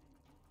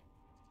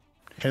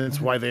 Hence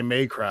why they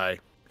may cry.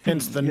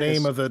 Hence the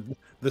name Yes. of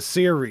the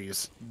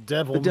series.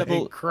 Devil, The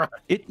devil may cry.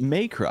 It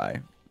may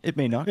cry. It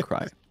may not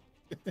cry.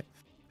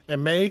 It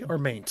may or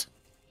mayn't.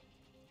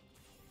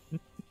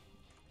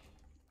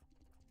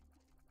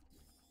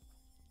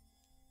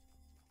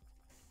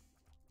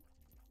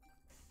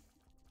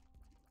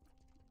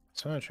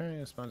 So I'm trying to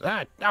respond.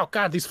 Oh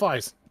god, these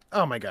flies.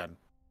 Oh my god.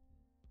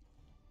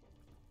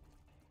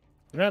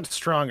 They're not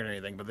strong or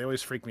anything, but they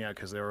always freak me out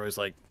because they're always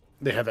like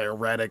they have that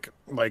erratic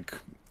like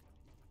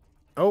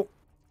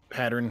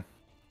pattern.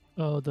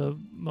 Oh, the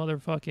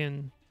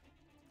motherfucking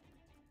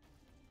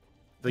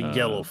The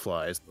yellow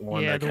flies, the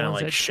one yeah, that the kind of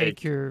ones like that shake.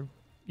 take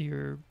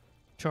your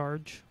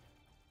charge.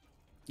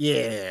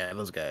 Yeah,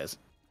 those guys.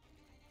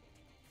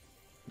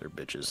 They're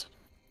bitches.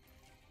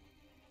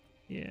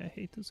 Yeah, I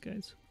hate those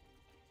guys.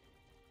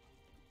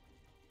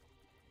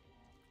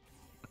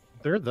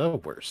 They're the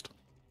worst.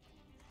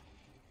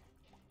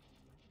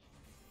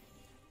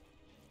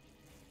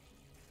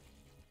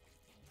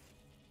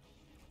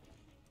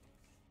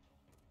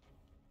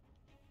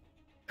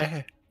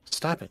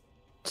 Stop it.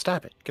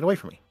 Stop it. Get away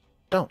from me.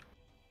 Don't.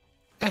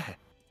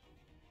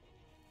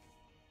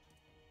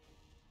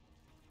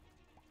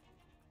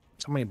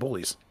 So many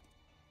bullies.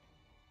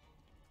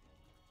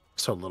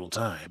 So little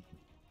time.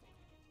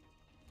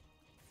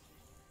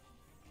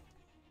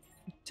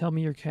 Tell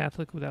me you're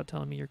Catholic without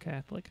telling me you're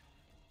Catholic.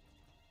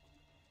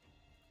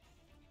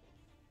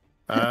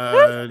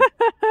 So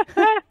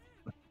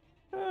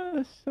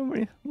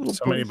many little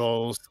So many boys.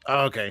 bowls.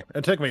 Oh, okay.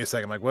 It took me a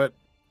second. Like, what?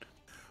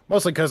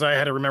 Mostly because I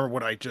had to remember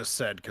what I just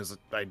said because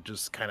I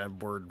just kind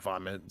of word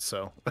vomit.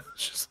 So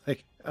it's just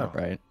like, oh.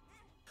 Right.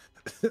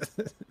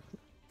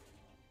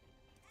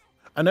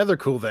 Another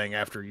cool thing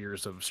after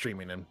years of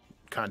streaming and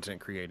content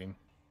creating,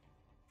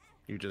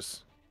 you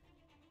just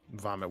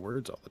vomit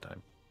words all the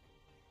time.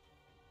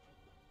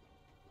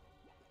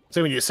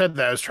 So when you said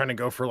that, I was trying to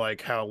go for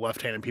like how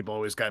left-handed people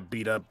always got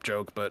beat up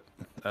joke, but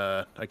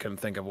I couldn't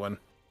think of one.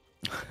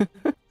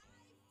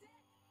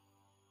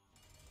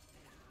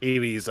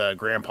 Evie's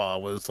grandpa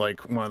was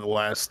like one of the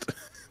last,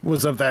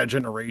 was of that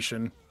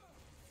generation.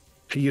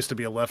 He used to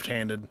be a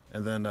left-handed,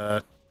 and then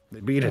they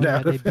beat it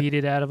out They of him. beat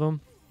it out of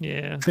him.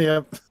 Yeah.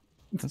 Yep.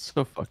 That's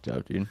so fucked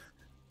up, dude.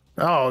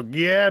 Oh,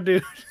 yeah,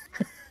 dude.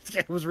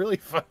 It was really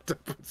fucked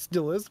up. It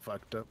still is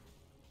fucked up.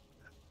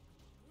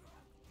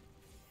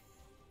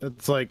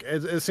 It's like,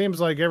 it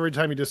seems like every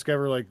time you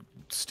discover, like,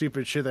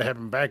 stupid shit that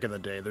happened back in the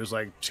day, there's,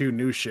 like, 2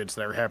 new shits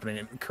that are happening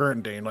in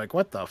current day, and like,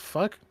 what the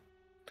fuck?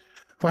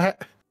 Where'd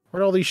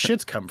all these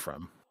shits come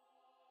from?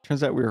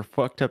 Turns out we were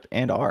fucked up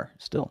and are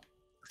still.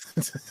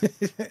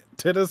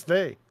 To this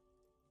day.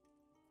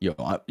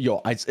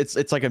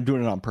 It's like I'm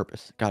doing it on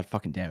purpose. God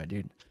fucking damn it,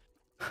 dude.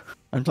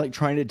 I'm like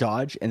trying to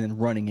dodge and then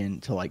running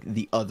into like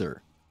the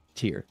other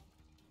tier.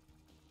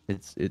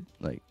 It's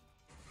like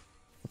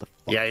what the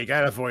fuck? Yeah, you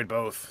gotta avoid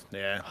both.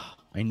 Yeah.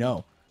 I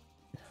know.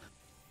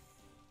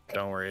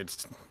 Don't worry,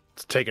 it's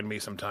taken me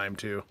some time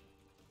too.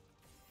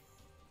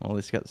 Well, at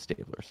least you got the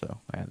stapler, so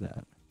I have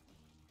that.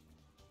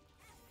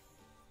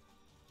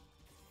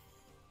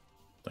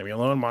 Leave me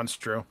alone,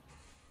 Monstro.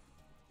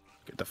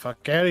 Get the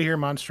fuck out of here,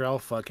 Monstro. I'll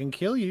fucking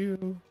kill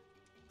you.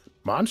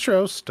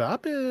 Monstro,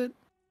 stop it.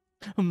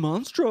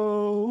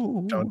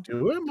 Monstro! Don't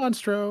do it,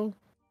 Monstro.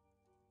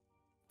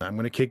 I'm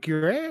gonna kick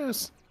your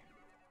ass.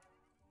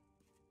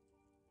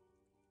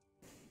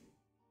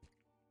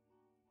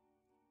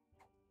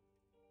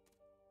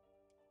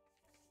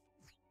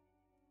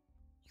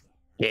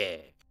 Yeah.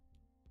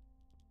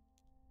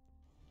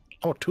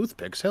 Oh,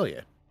 toothpicks, hell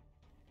yeah.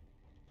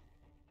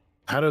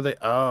 How do they...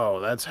 Oh,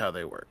 that's how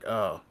they work.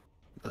 Oh.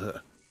 Ugh.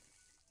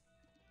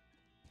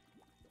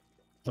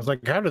 I was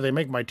like, how do they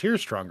make my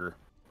tears stronger?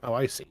 Oh,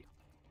 I see.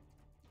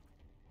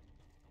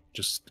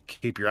 Just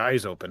keep your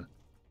eyes open.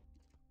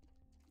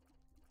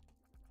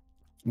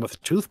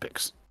 With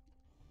toothpicks.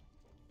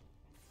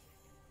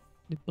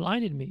 It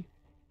blinded me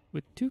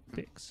with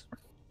toothpicks.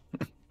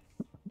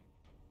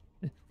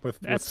 With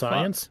That's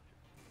science?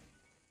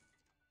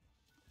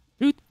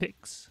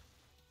 Toothpicks.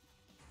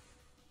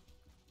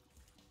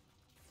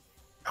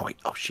 Oh, wait.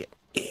 Oh, shit.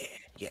 Yeah.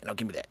 Yeah, no,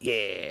 give me that.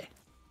 Yeah.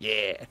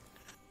 Yeah.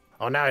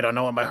 Oh, now I don't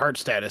know what my heart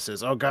status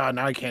is. Oh, God,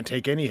 now I can't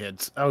take any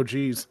hits. Oh,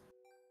 jeez.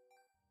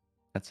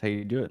 That's how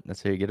you do it.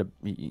 That's how you get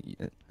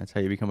that's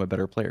how you become a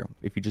better player.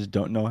 If you just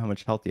don't know how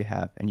much health you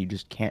have and you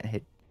just can't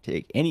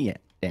take any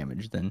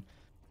damage, then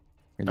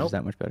you're just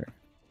that much better.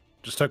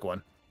 Just took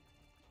one.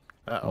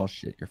 Uh-oh. Oh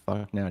shit, you're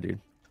fucked now, dude.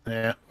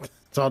 Yeah.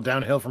 It's all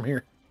downhill from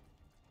here.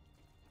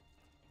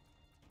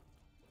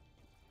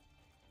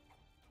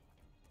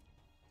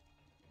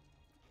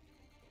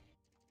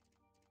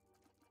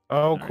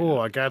 Oh, cool.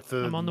 I got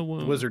the I'm on the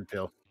wound. wizard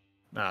pill.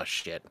 Ah,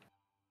 shit.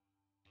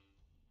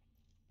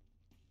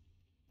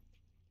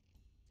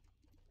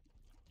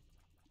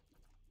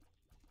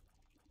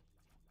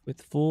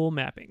 With full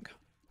mapping.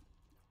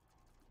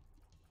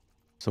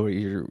 So what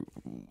you're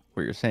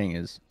saying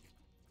is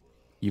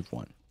you've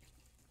won.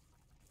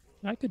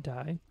 I could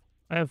die.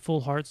 I have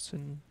full hearts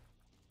and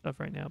stuff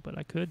right now, but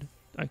I could.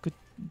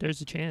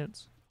 There's a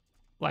chance.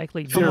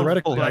 Likely. not,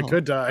 Theoretically, I but-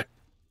 could die.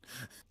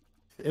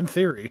 In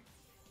theory.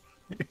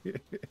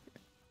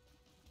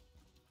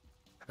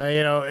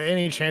 You know,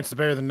 any chance is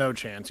better than no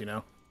chance, you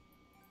know?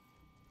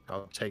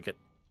 I'll take it.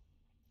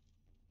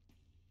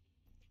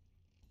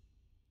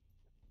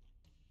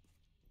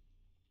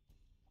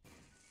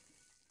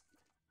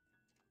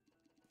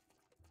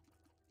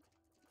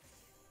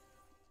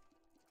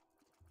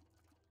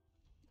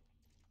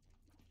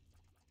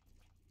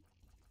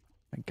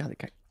 My God, the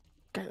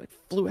guy like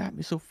flew at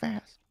me so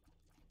fast.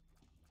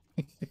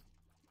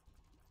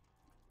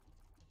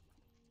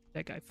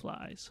 That guy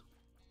flies.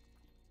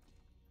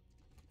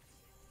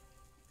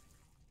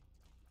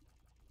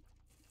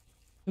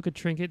 Took a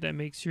trinket that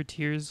makes your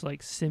tears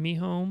like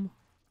semi-home.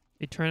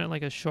 They turn at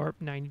like a sharp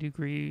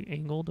 90-degree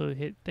angle to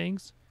hit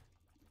things.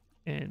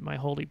 And my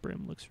holy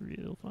brim looks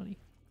real funny.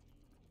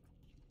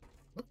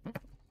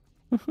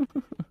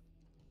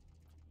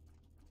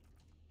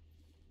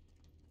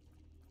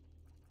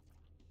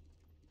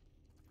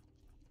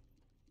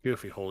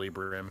 Goofy holy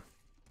brim.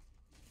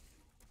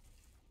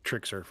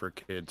 Tricks are for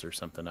kids or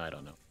something, I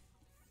don't know.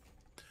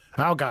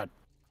 Oh, God.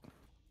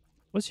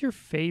 What's your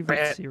favorite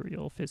Bad.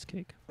 cereal, Fizz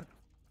Cake?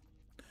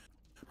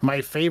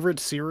 My favorite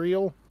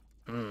cereal?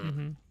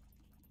 Mm-hmm.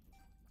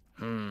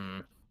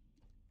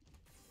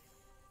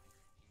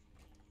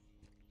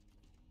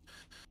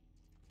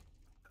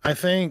 I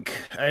think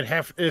I'd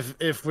have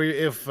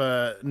if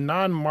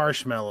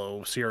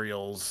non-marshmallow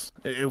cereals,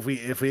 if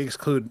we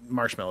exclude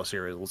marshmallow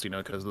cereals, you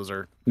know, because those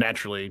are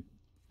naturally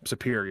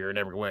superior in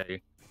every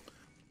way.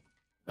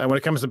 And when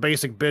it comes to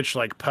basic bitch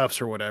like Puffs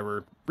or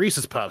whatever,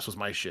 Reese's Puffs was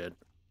my shit.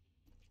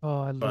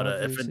 Oh, I But,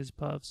 love if it- Reese's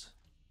Puffs.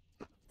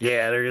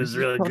 Yeah, they're just Reese's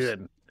really Puffs-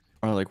 good.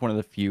 Are like one of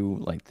the few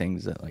like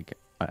things that like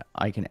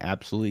I can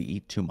absolutely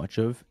eat too much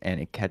of, and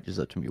it catches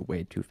up to me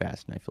way too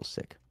fast, and I feel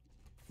sick.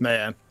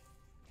 Man,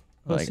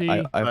 Well, Like see,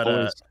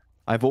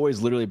 I've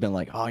always literally been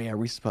like, oh yeah,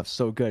 Reese's Puffs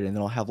so good, and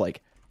then I'll have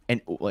like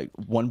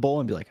one bowl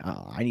and be like,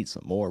 oh, I need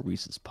some more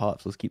Reese's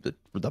Puffs. Let's keep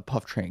the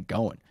puff train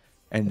going.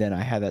 And then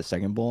I have that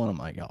second bowl, and I'm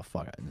like, oh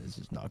fuck, this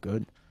is not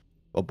good.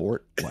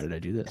 Abort. Why did I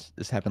do this?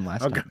 This happened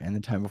last Okay. time, and the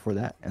time before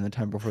that, and the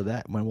time before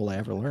that. When will I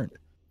ever learn?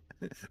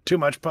 too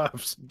much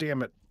Puffs.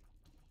 Damn it.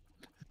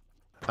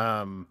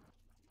 gotta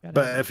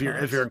But have if you're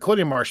Puffs.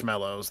 including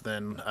marshmallows,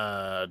 then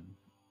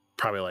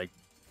probably like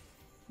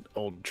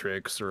Old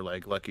Tricks or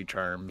like Lucky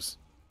Charms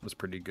was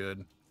pretty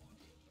good.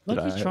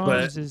 Lucky I-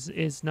 Charms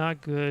is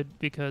not good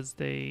because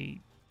they're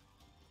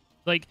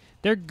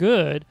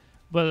good,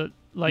 but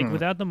like Hmm.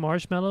 without the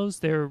marshmallows,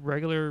 their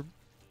regular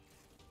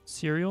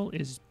cereal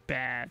is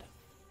bad.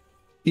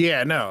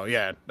 Yeah, no,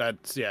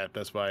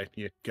 that's why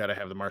you gotta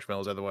have the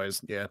marshmallows.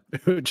 Otherwise, yeah,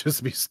 it would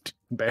just be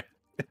bad.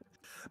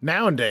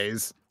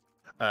 Nowadays,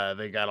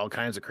 they got all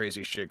kinds of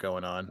crazy shit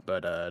going on,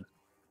 but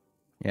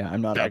Yeah,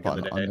 I'm not Back up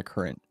in the on day. the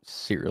current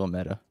cereal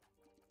meta.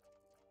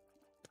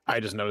 I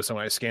just noticed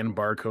when I scan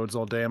barcodes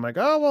all day, I'm like,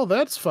 oh well,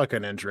 that's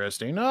fucking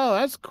interesting. Oh,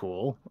 that's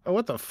cool. Oh,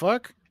 what the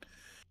fuck?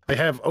 They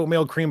have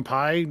oatmeal cream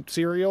pie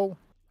cereal,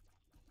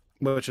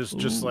 which is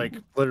just like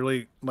Ooh.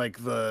 literally like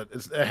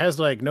it has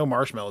like no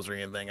marshmallows or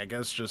anything. I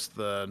guess just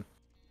the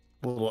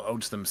little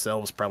oats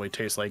themselves probably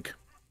taste like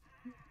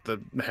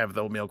have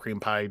the oatmeal cream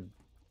pie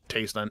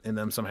taste in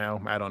them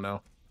somehow. I don't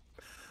know.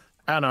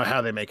 I don't know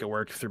how they make it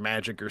work through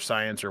magic or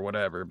science or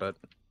whatever, but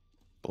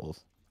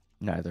Both.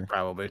 Neither.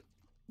 probably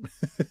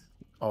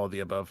all of the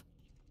above.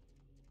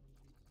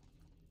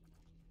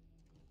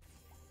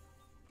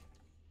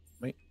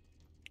 Wait.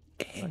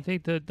 I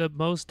think the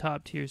most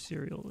top tier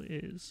cereal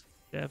is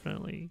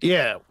definitely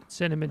Yeah,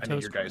 cinnamon I need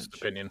toast your guys'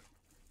 crunch. opinion.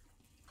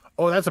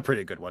 Oh, that's a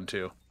pretty good one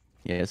too.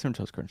 Yeah, Cinnamon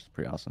Toast Crunch is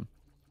pretty awesome.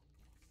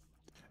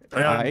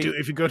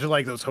 If you go to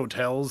like those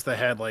hotels that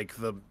had like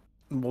the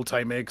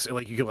multi-mix,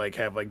 like you could like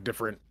have like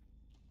different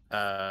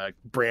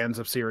brands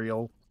of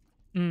cereal.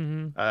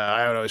 Mm-hmm.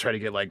 I would always try to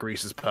get like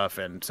Reese's Puff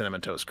and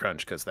Cinnamon Toast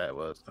Crunch because that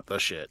was the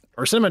shit.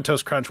 Or Cinnamon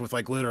Toast Crunch with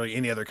like literally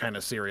any other kind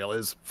of cereal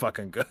is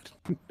fucking good.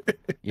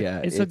 Yeah,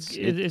 It's a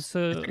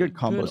good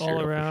combo good cereal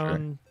all for sure.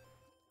 around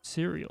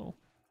cereal,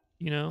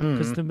 you know,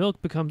 because Mhm. the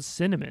milk becomes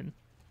cinnamon,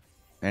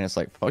 and it's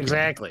like fucking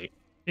Exactly.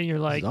 and you're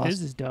like, awesome.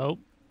 this is dope.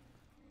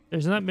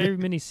 There's not very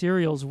many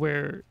cereals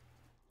where,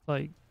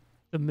 like,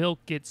 the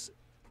milk gets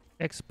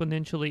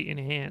exponentially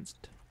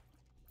enhanced.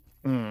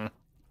 Mm.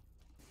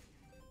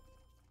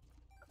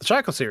 The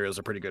chocolate cereals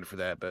are pretty good for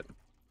that, but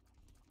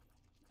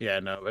yeah,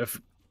 no,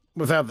 if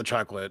without the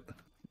chocolate,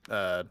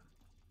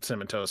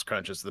 Cinnamon Toast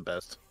Crunch is the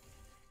best.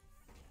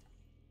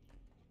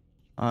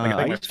 Like, I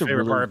think my used to favorite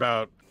really- part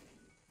about.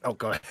 Oh,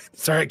 go ahead.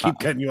 Sorry, I keep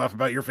cutting you off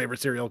about your favorite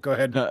cereal. Go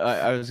ahead. No,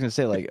 I was gonna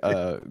say like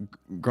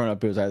growing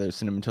up it was either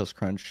Cinnamon Toast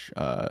Crunch,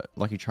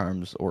 Lucky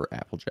Charms, or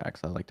Apple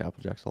Jacks. I liked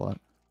Apple Jacks a lot.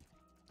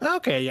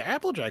 Okay, yeah,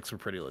 Apple Jacks were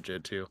pretty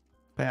legit too.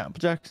 But yeah, Apple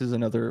Jacks is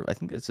another. I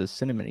think it's a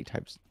cinnamony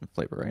type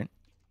flavor, right?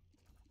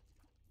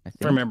 I If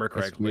I remember That's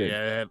correctly, weird.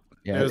 yeah,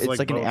 Yeah, it was it's like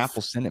like an both.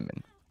 apple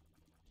cinnamon.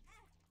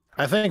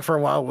 I think for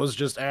a while it was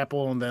just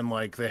apple, and then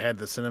like they had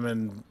the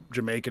cinnamon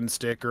Jamaican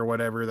stick or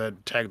whatever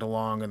that tagged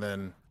along, and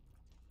then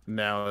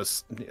now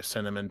it's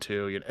cinnamon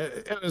too. You know,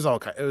 it was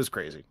it was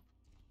crazy.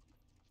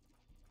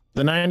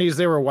 The '90s,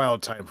 they were a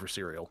wild time for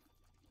cereal.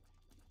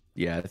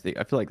 Yeah,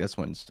 I feel like that's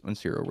when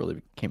cereal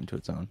really came to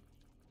its own.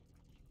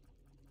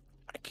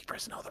 I keep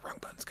pressing all the wrong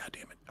buttons. God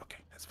damn it.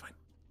 Okay, that's fine.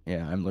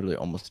 Yeah, I'm literally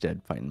almost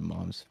dead fighting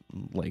Mom's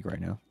leg right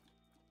now.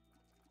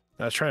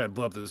 I was trying to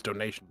blow up this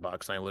donation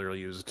box, and I literally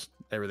used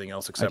everything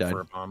else except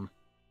for a bomb.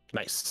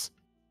 Nice.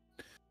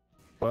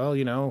 Well,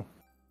 you know,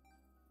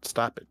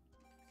 stop it.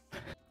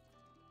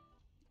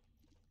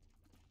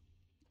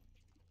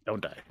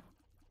 Don't die.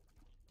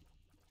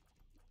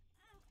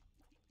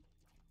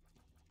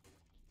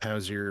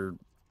 How's your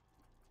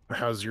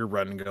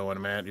run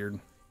going, Matt?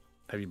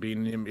 Have you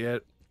beaten him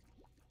yet?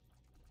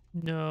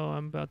 No,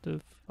 I'm about to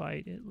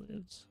fight It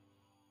Lives.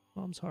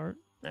 Mom's heart.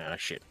 Ah,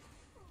 shit.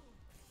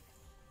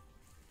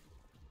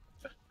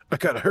 I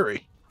gotta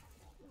hurry.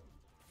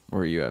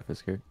 Where are you at,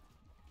 Fisker?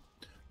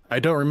 I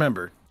don't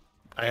remember.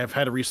 I have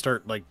had to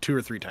restart like 2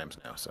 or 3 times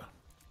now, so.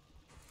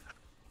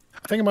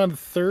 I think I'm on the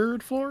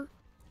 3rd floor?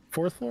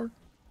 4th floor?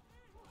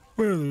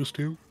 Where are those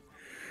two?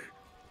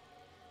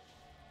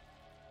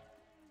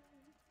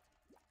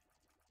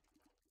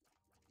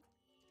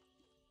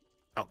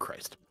 Oh,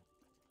 Christ.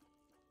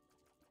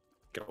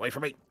 Get away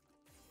from me.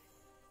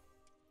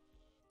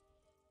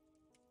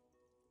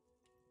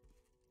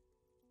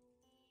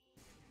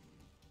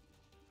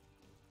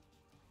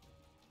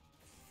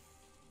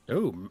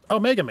 Ooh, oh,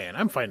 Mega Man.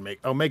 I'm fine.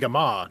 Mega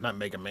Ma, not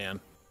Mega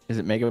Man. Is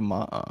it Mega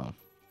Ma?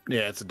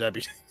 Yeah, it's a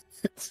W.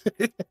 It's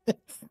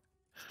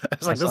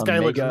like, this guy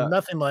looks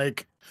nothing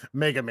like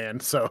Mega Man,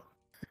 so.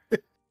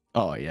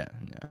 Oh, yeah.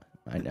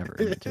 I never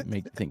meant to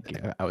think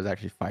I was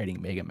actually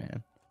fighting Mega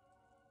Man.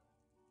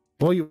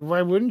 Well,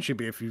 why wouldn't you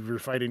be if you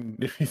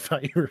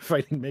thought you were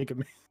fighting Mega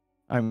Man?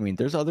 I mean,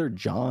 there's other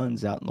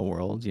Johns out in the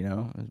world, you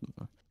know.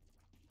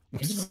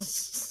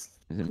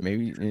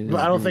 Maybe? But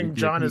I don't think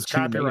John is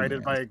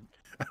copyrighted by.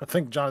 I don't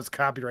think John is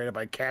copyrighted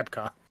by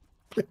Capcom.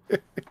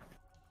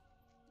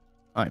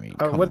 I mean,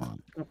 come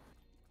on.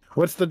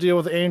 What's the deal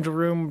with Angel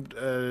Room?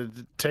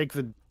 Take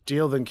the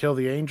deal, then kill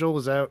the angel.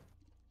 Is that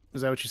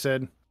what you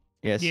said?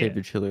 Yeah, save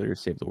the cheerleader,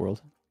 save the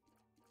world.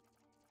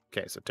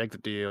 Okay, so take the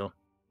deal,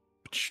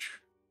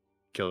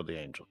 kill the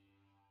angel.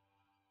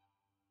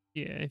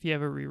 Yeah, if you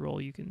have a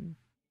reroll, you can.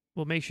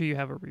 Well, make sure you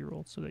have a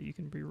reroll so that you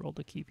can reroll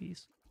the key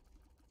piece.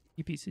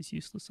 Key piece is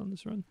useless on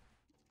this run.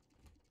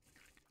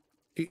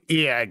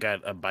 Yeah, I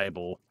got a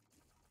Bible.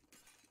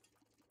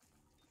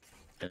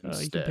 You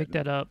can pick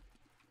that up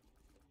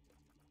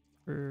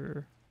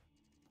for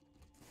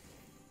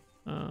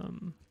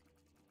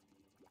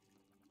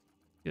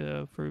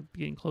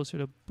getting closer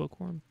to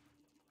Bookworm.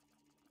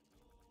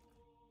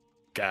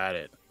 Got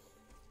it.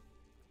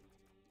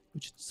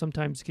 Which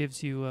sometimes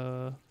gives you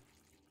a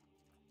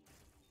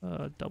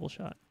double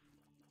shot.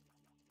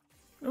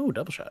 Oh,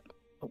 double shot.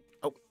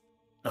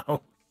 Oh.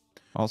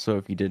 Also,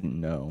 if you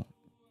didn't know,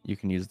 you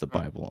can use the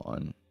Bible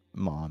on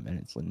Mom, and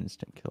it's an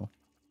instant kill.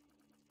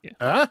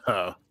 Yeah.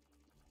 Oh.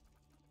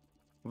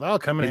 Well, that'll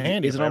come in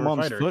handy. Is it on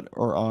Mom's foot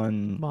or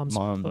on Mom's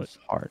foot.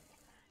 heart?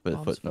 With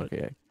Mom's foot.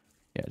 Okay.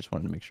 Yeah, I just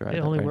wanted to make sure. It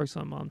only works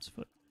on Mom's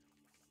foot.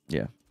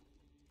 Yeah.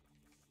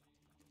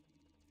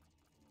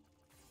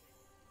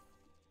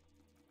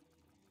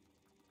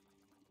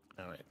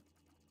 All right.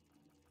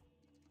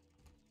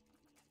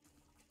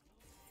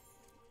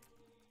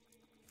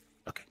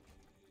 Okay.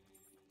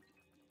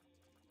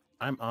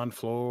 I'm on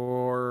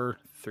floor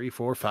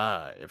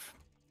 345.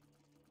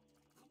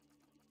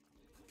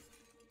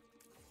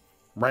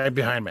 Right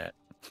behind Matt.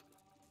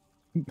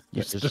 Yeah,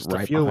 just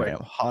right behind him,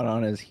 hot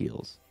on his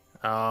heels.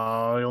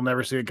 Oh, you'll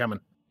never see it coming.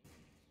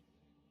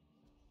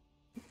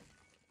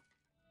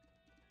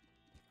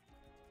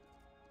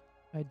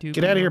 I do.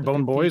 Get out of here,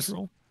 Bone Boys.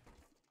 Oh,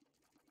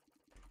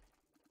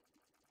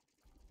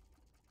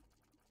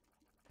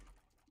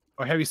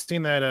 have you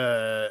seen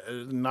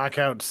that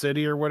Knockout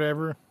City or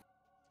whatever?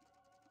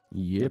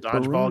 Yeah,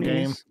 dodgeball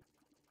game.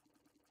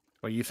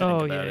 What do you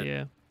think about it?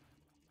 Yeah.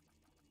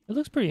 It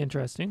looks pretty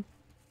interesting.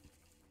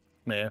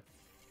 Yeah.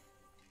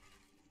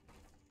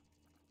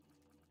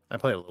 I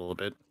played a little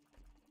bit.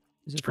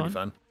 Is it it's pretty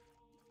fun?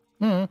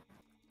 Yeah,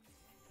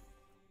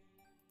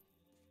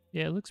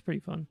 it looks pretty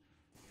fun.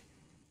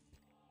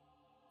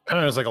 I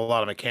know there's like a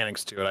lot of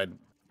mechanics to it. I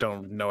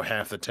don't know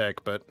half the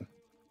tech, but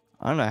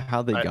I don't know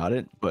how they got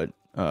it, but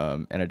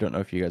and I don't know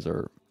if you guys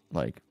are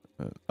like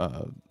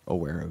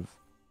aware of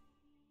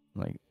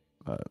like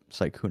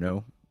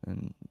Sykkuno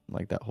and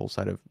like that whole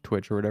side of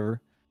Twitch or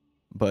whatever,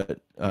 but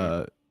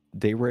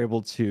they were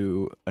able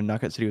to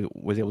Knockout City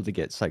was able to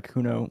get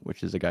Sykkuno,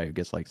 which is a guy who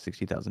gets like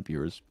 60,000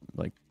 viewers,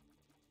 like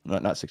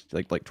not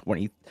 60, like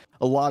 20,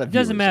 a lot of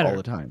viewers all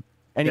the time.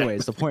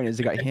 Anyways, the point is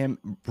they got him,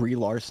 Brie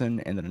Larson,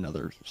 and then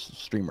another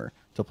streamer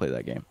to play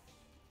that game.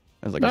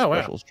 It was like a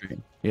special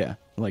stream. Yeah,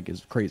 like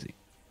it's crazy.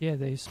 Yeah,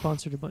 they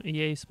sponsored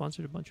EA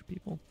sponsored a bunch of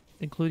people,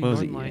 including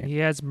Northline. He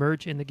has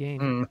merch in the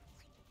game.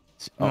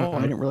 Oh,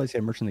 I didn't realize he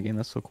had merch in the game.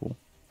 That's so cool.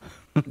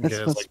 That Get his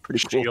sounds like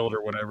pretty cool. shield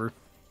or whatever,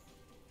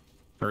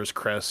 or his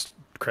crest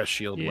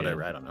shield, Yeah.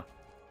 whatever. I don't know.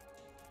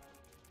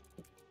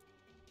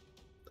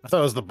 I thought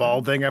it was the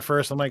bald thing at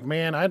first. I'm like,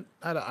 man, I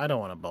don't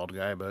want a bald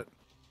guy, but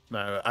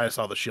no, I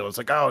saw the shield. It's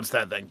like, oh, it's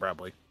that thing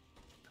probably.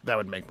 That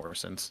would make more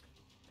sense.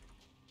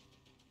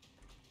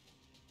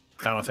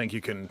 I don't think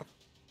you can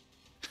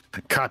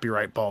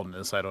copyright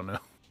baldness. I don't know.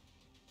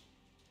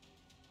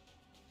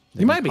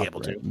 They You can might be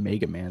able to. copyright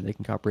Mega Man. They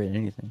can copyright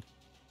anything.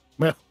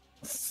 Well,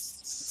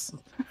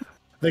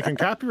 they can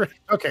copyright.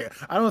 Okay,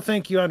 I don't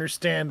think you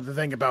understand the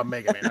thing about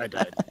Mega Man. I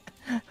died.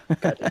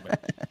 God damn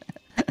it.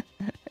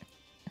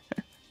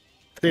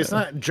 See, it's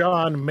not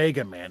John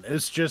Mega Man.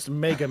 It's just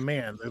Mega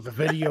Man, the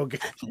video game.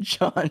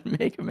 John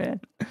Mega Man.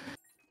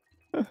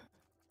 Can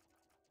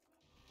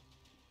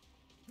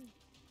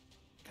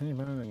you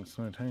imagine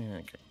so tiny?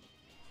 Okay.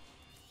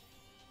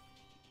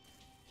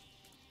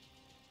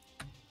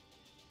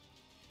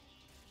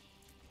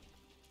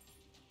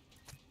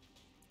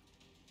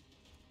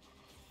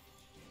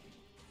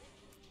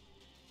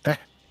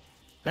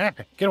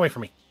 Get away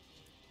from me.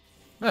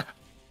 Ah.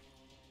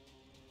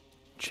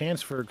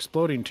 Chance for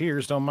exploding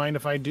tears. Don't mind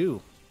if I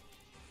do.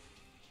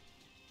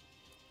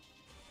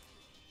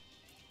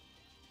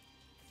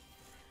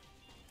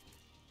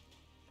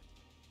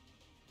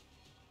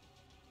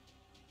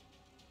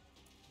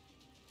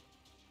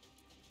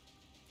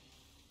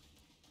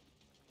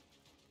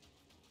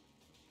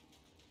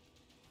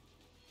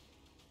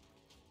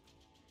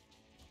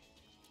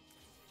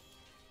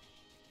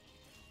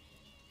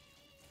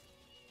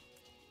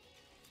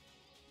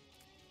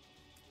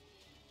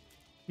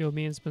 Yo,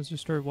 me and Spencer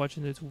started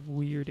watching this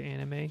weird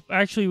anime.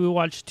 Actually, we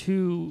watched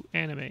 2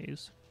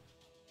 animes.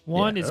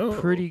 One Yeah. is Oh.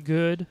 pretty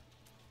good,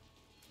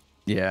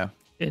 Yeah.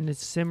 and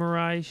it's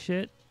samurai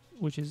shit,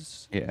 which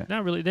is Yeah.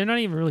 not really. They're not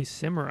even really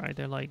samurai.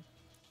 They're like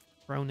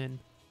Ronin.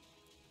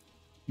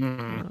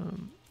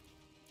 Mm.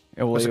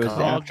 Well, What's it it was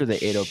called? after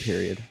the Edo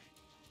period.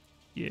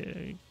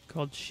 Yeah,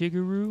 called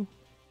Shigeru.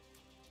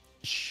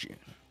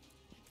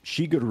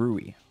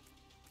 Shigarui.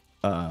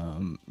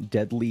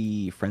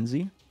 Deadly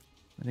Frenzy.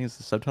 I think it's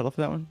the subtitle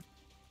for that one.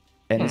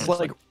 And it's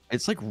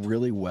like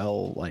really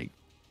well like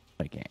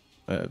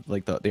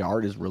the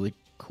art is really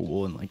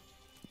cool and like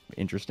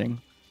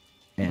interesting,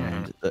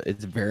 and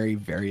it's very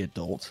very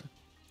adult.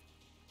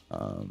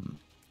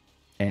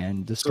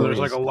 And the So story there's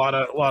like a lot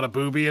of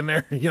booby in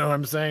there. You know what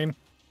I'm saying?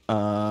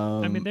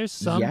 I mean, there's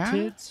some yeah?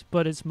 tits,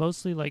 but it's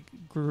mostly like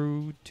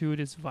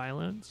gratuitous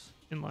violence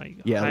and like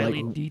Yeah,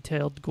 highly like-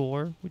 detailed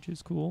gore, which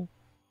is cool.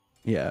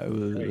 Yeah,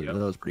 There you that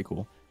go. was pretty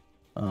cool.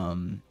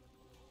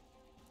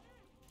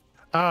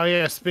 Oh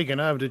yeah. Speaking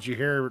of, did you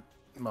hear?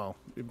 Well,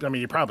 I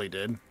mean, you probably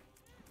did.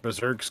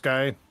 Berserk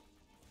Sky,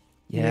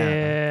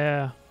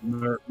 Yeah.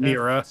 Mira. That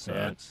Yeah.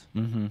 sucks.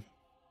 Mm-hmm.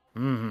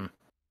 Mm-hmm.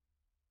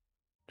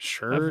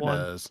 Sure I've won.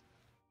 does.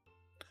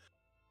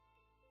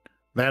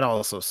 That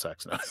also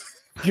sucks. No,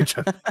 You're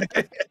joking.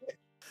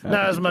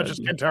 Not as much as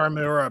Kentaro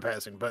Miura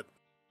passing, but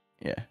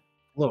Yeah, a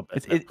little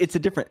bit. it's a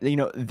different.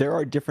 There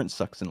are different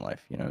sucks in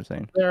life. You know what I'm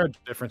saying? There are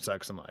different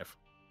sucks in life.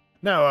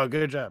 No,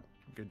 good job.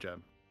 Good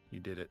job. You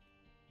did it.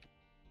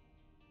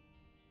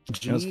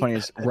 You know what's funny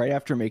is right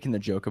after making the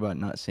joke about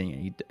not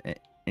seeing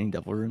any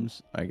devil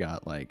rooms, I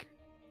got like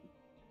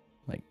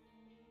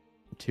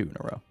 2 in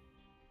a row.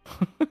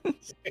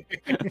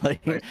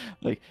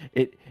 like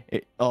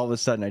it all of a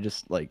sudden I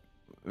just like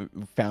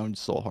found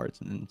soul hearts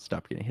and then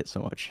stopped getting hit so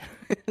much.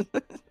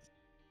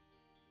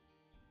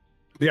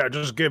 Yeah,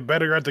 just get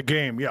better at the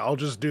game. Yeah, I'll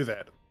just do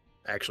that.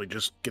 Actually,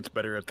 just gets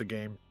better at the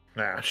game.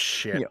 Ah,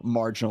 shit. Yeah,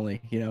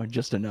 marginally,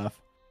 just enough.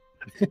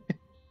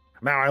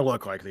 Now I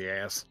look like the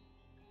ass.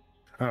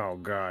 Oh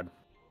God.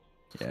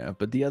 Yeah,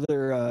 but the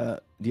other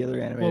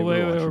anime. Well, we were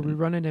wait, are watching- we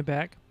running it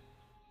back?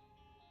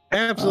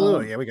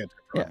 Absolutely. Yeah, we got.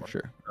 Yeah,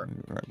 sure. We'll be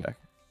right back.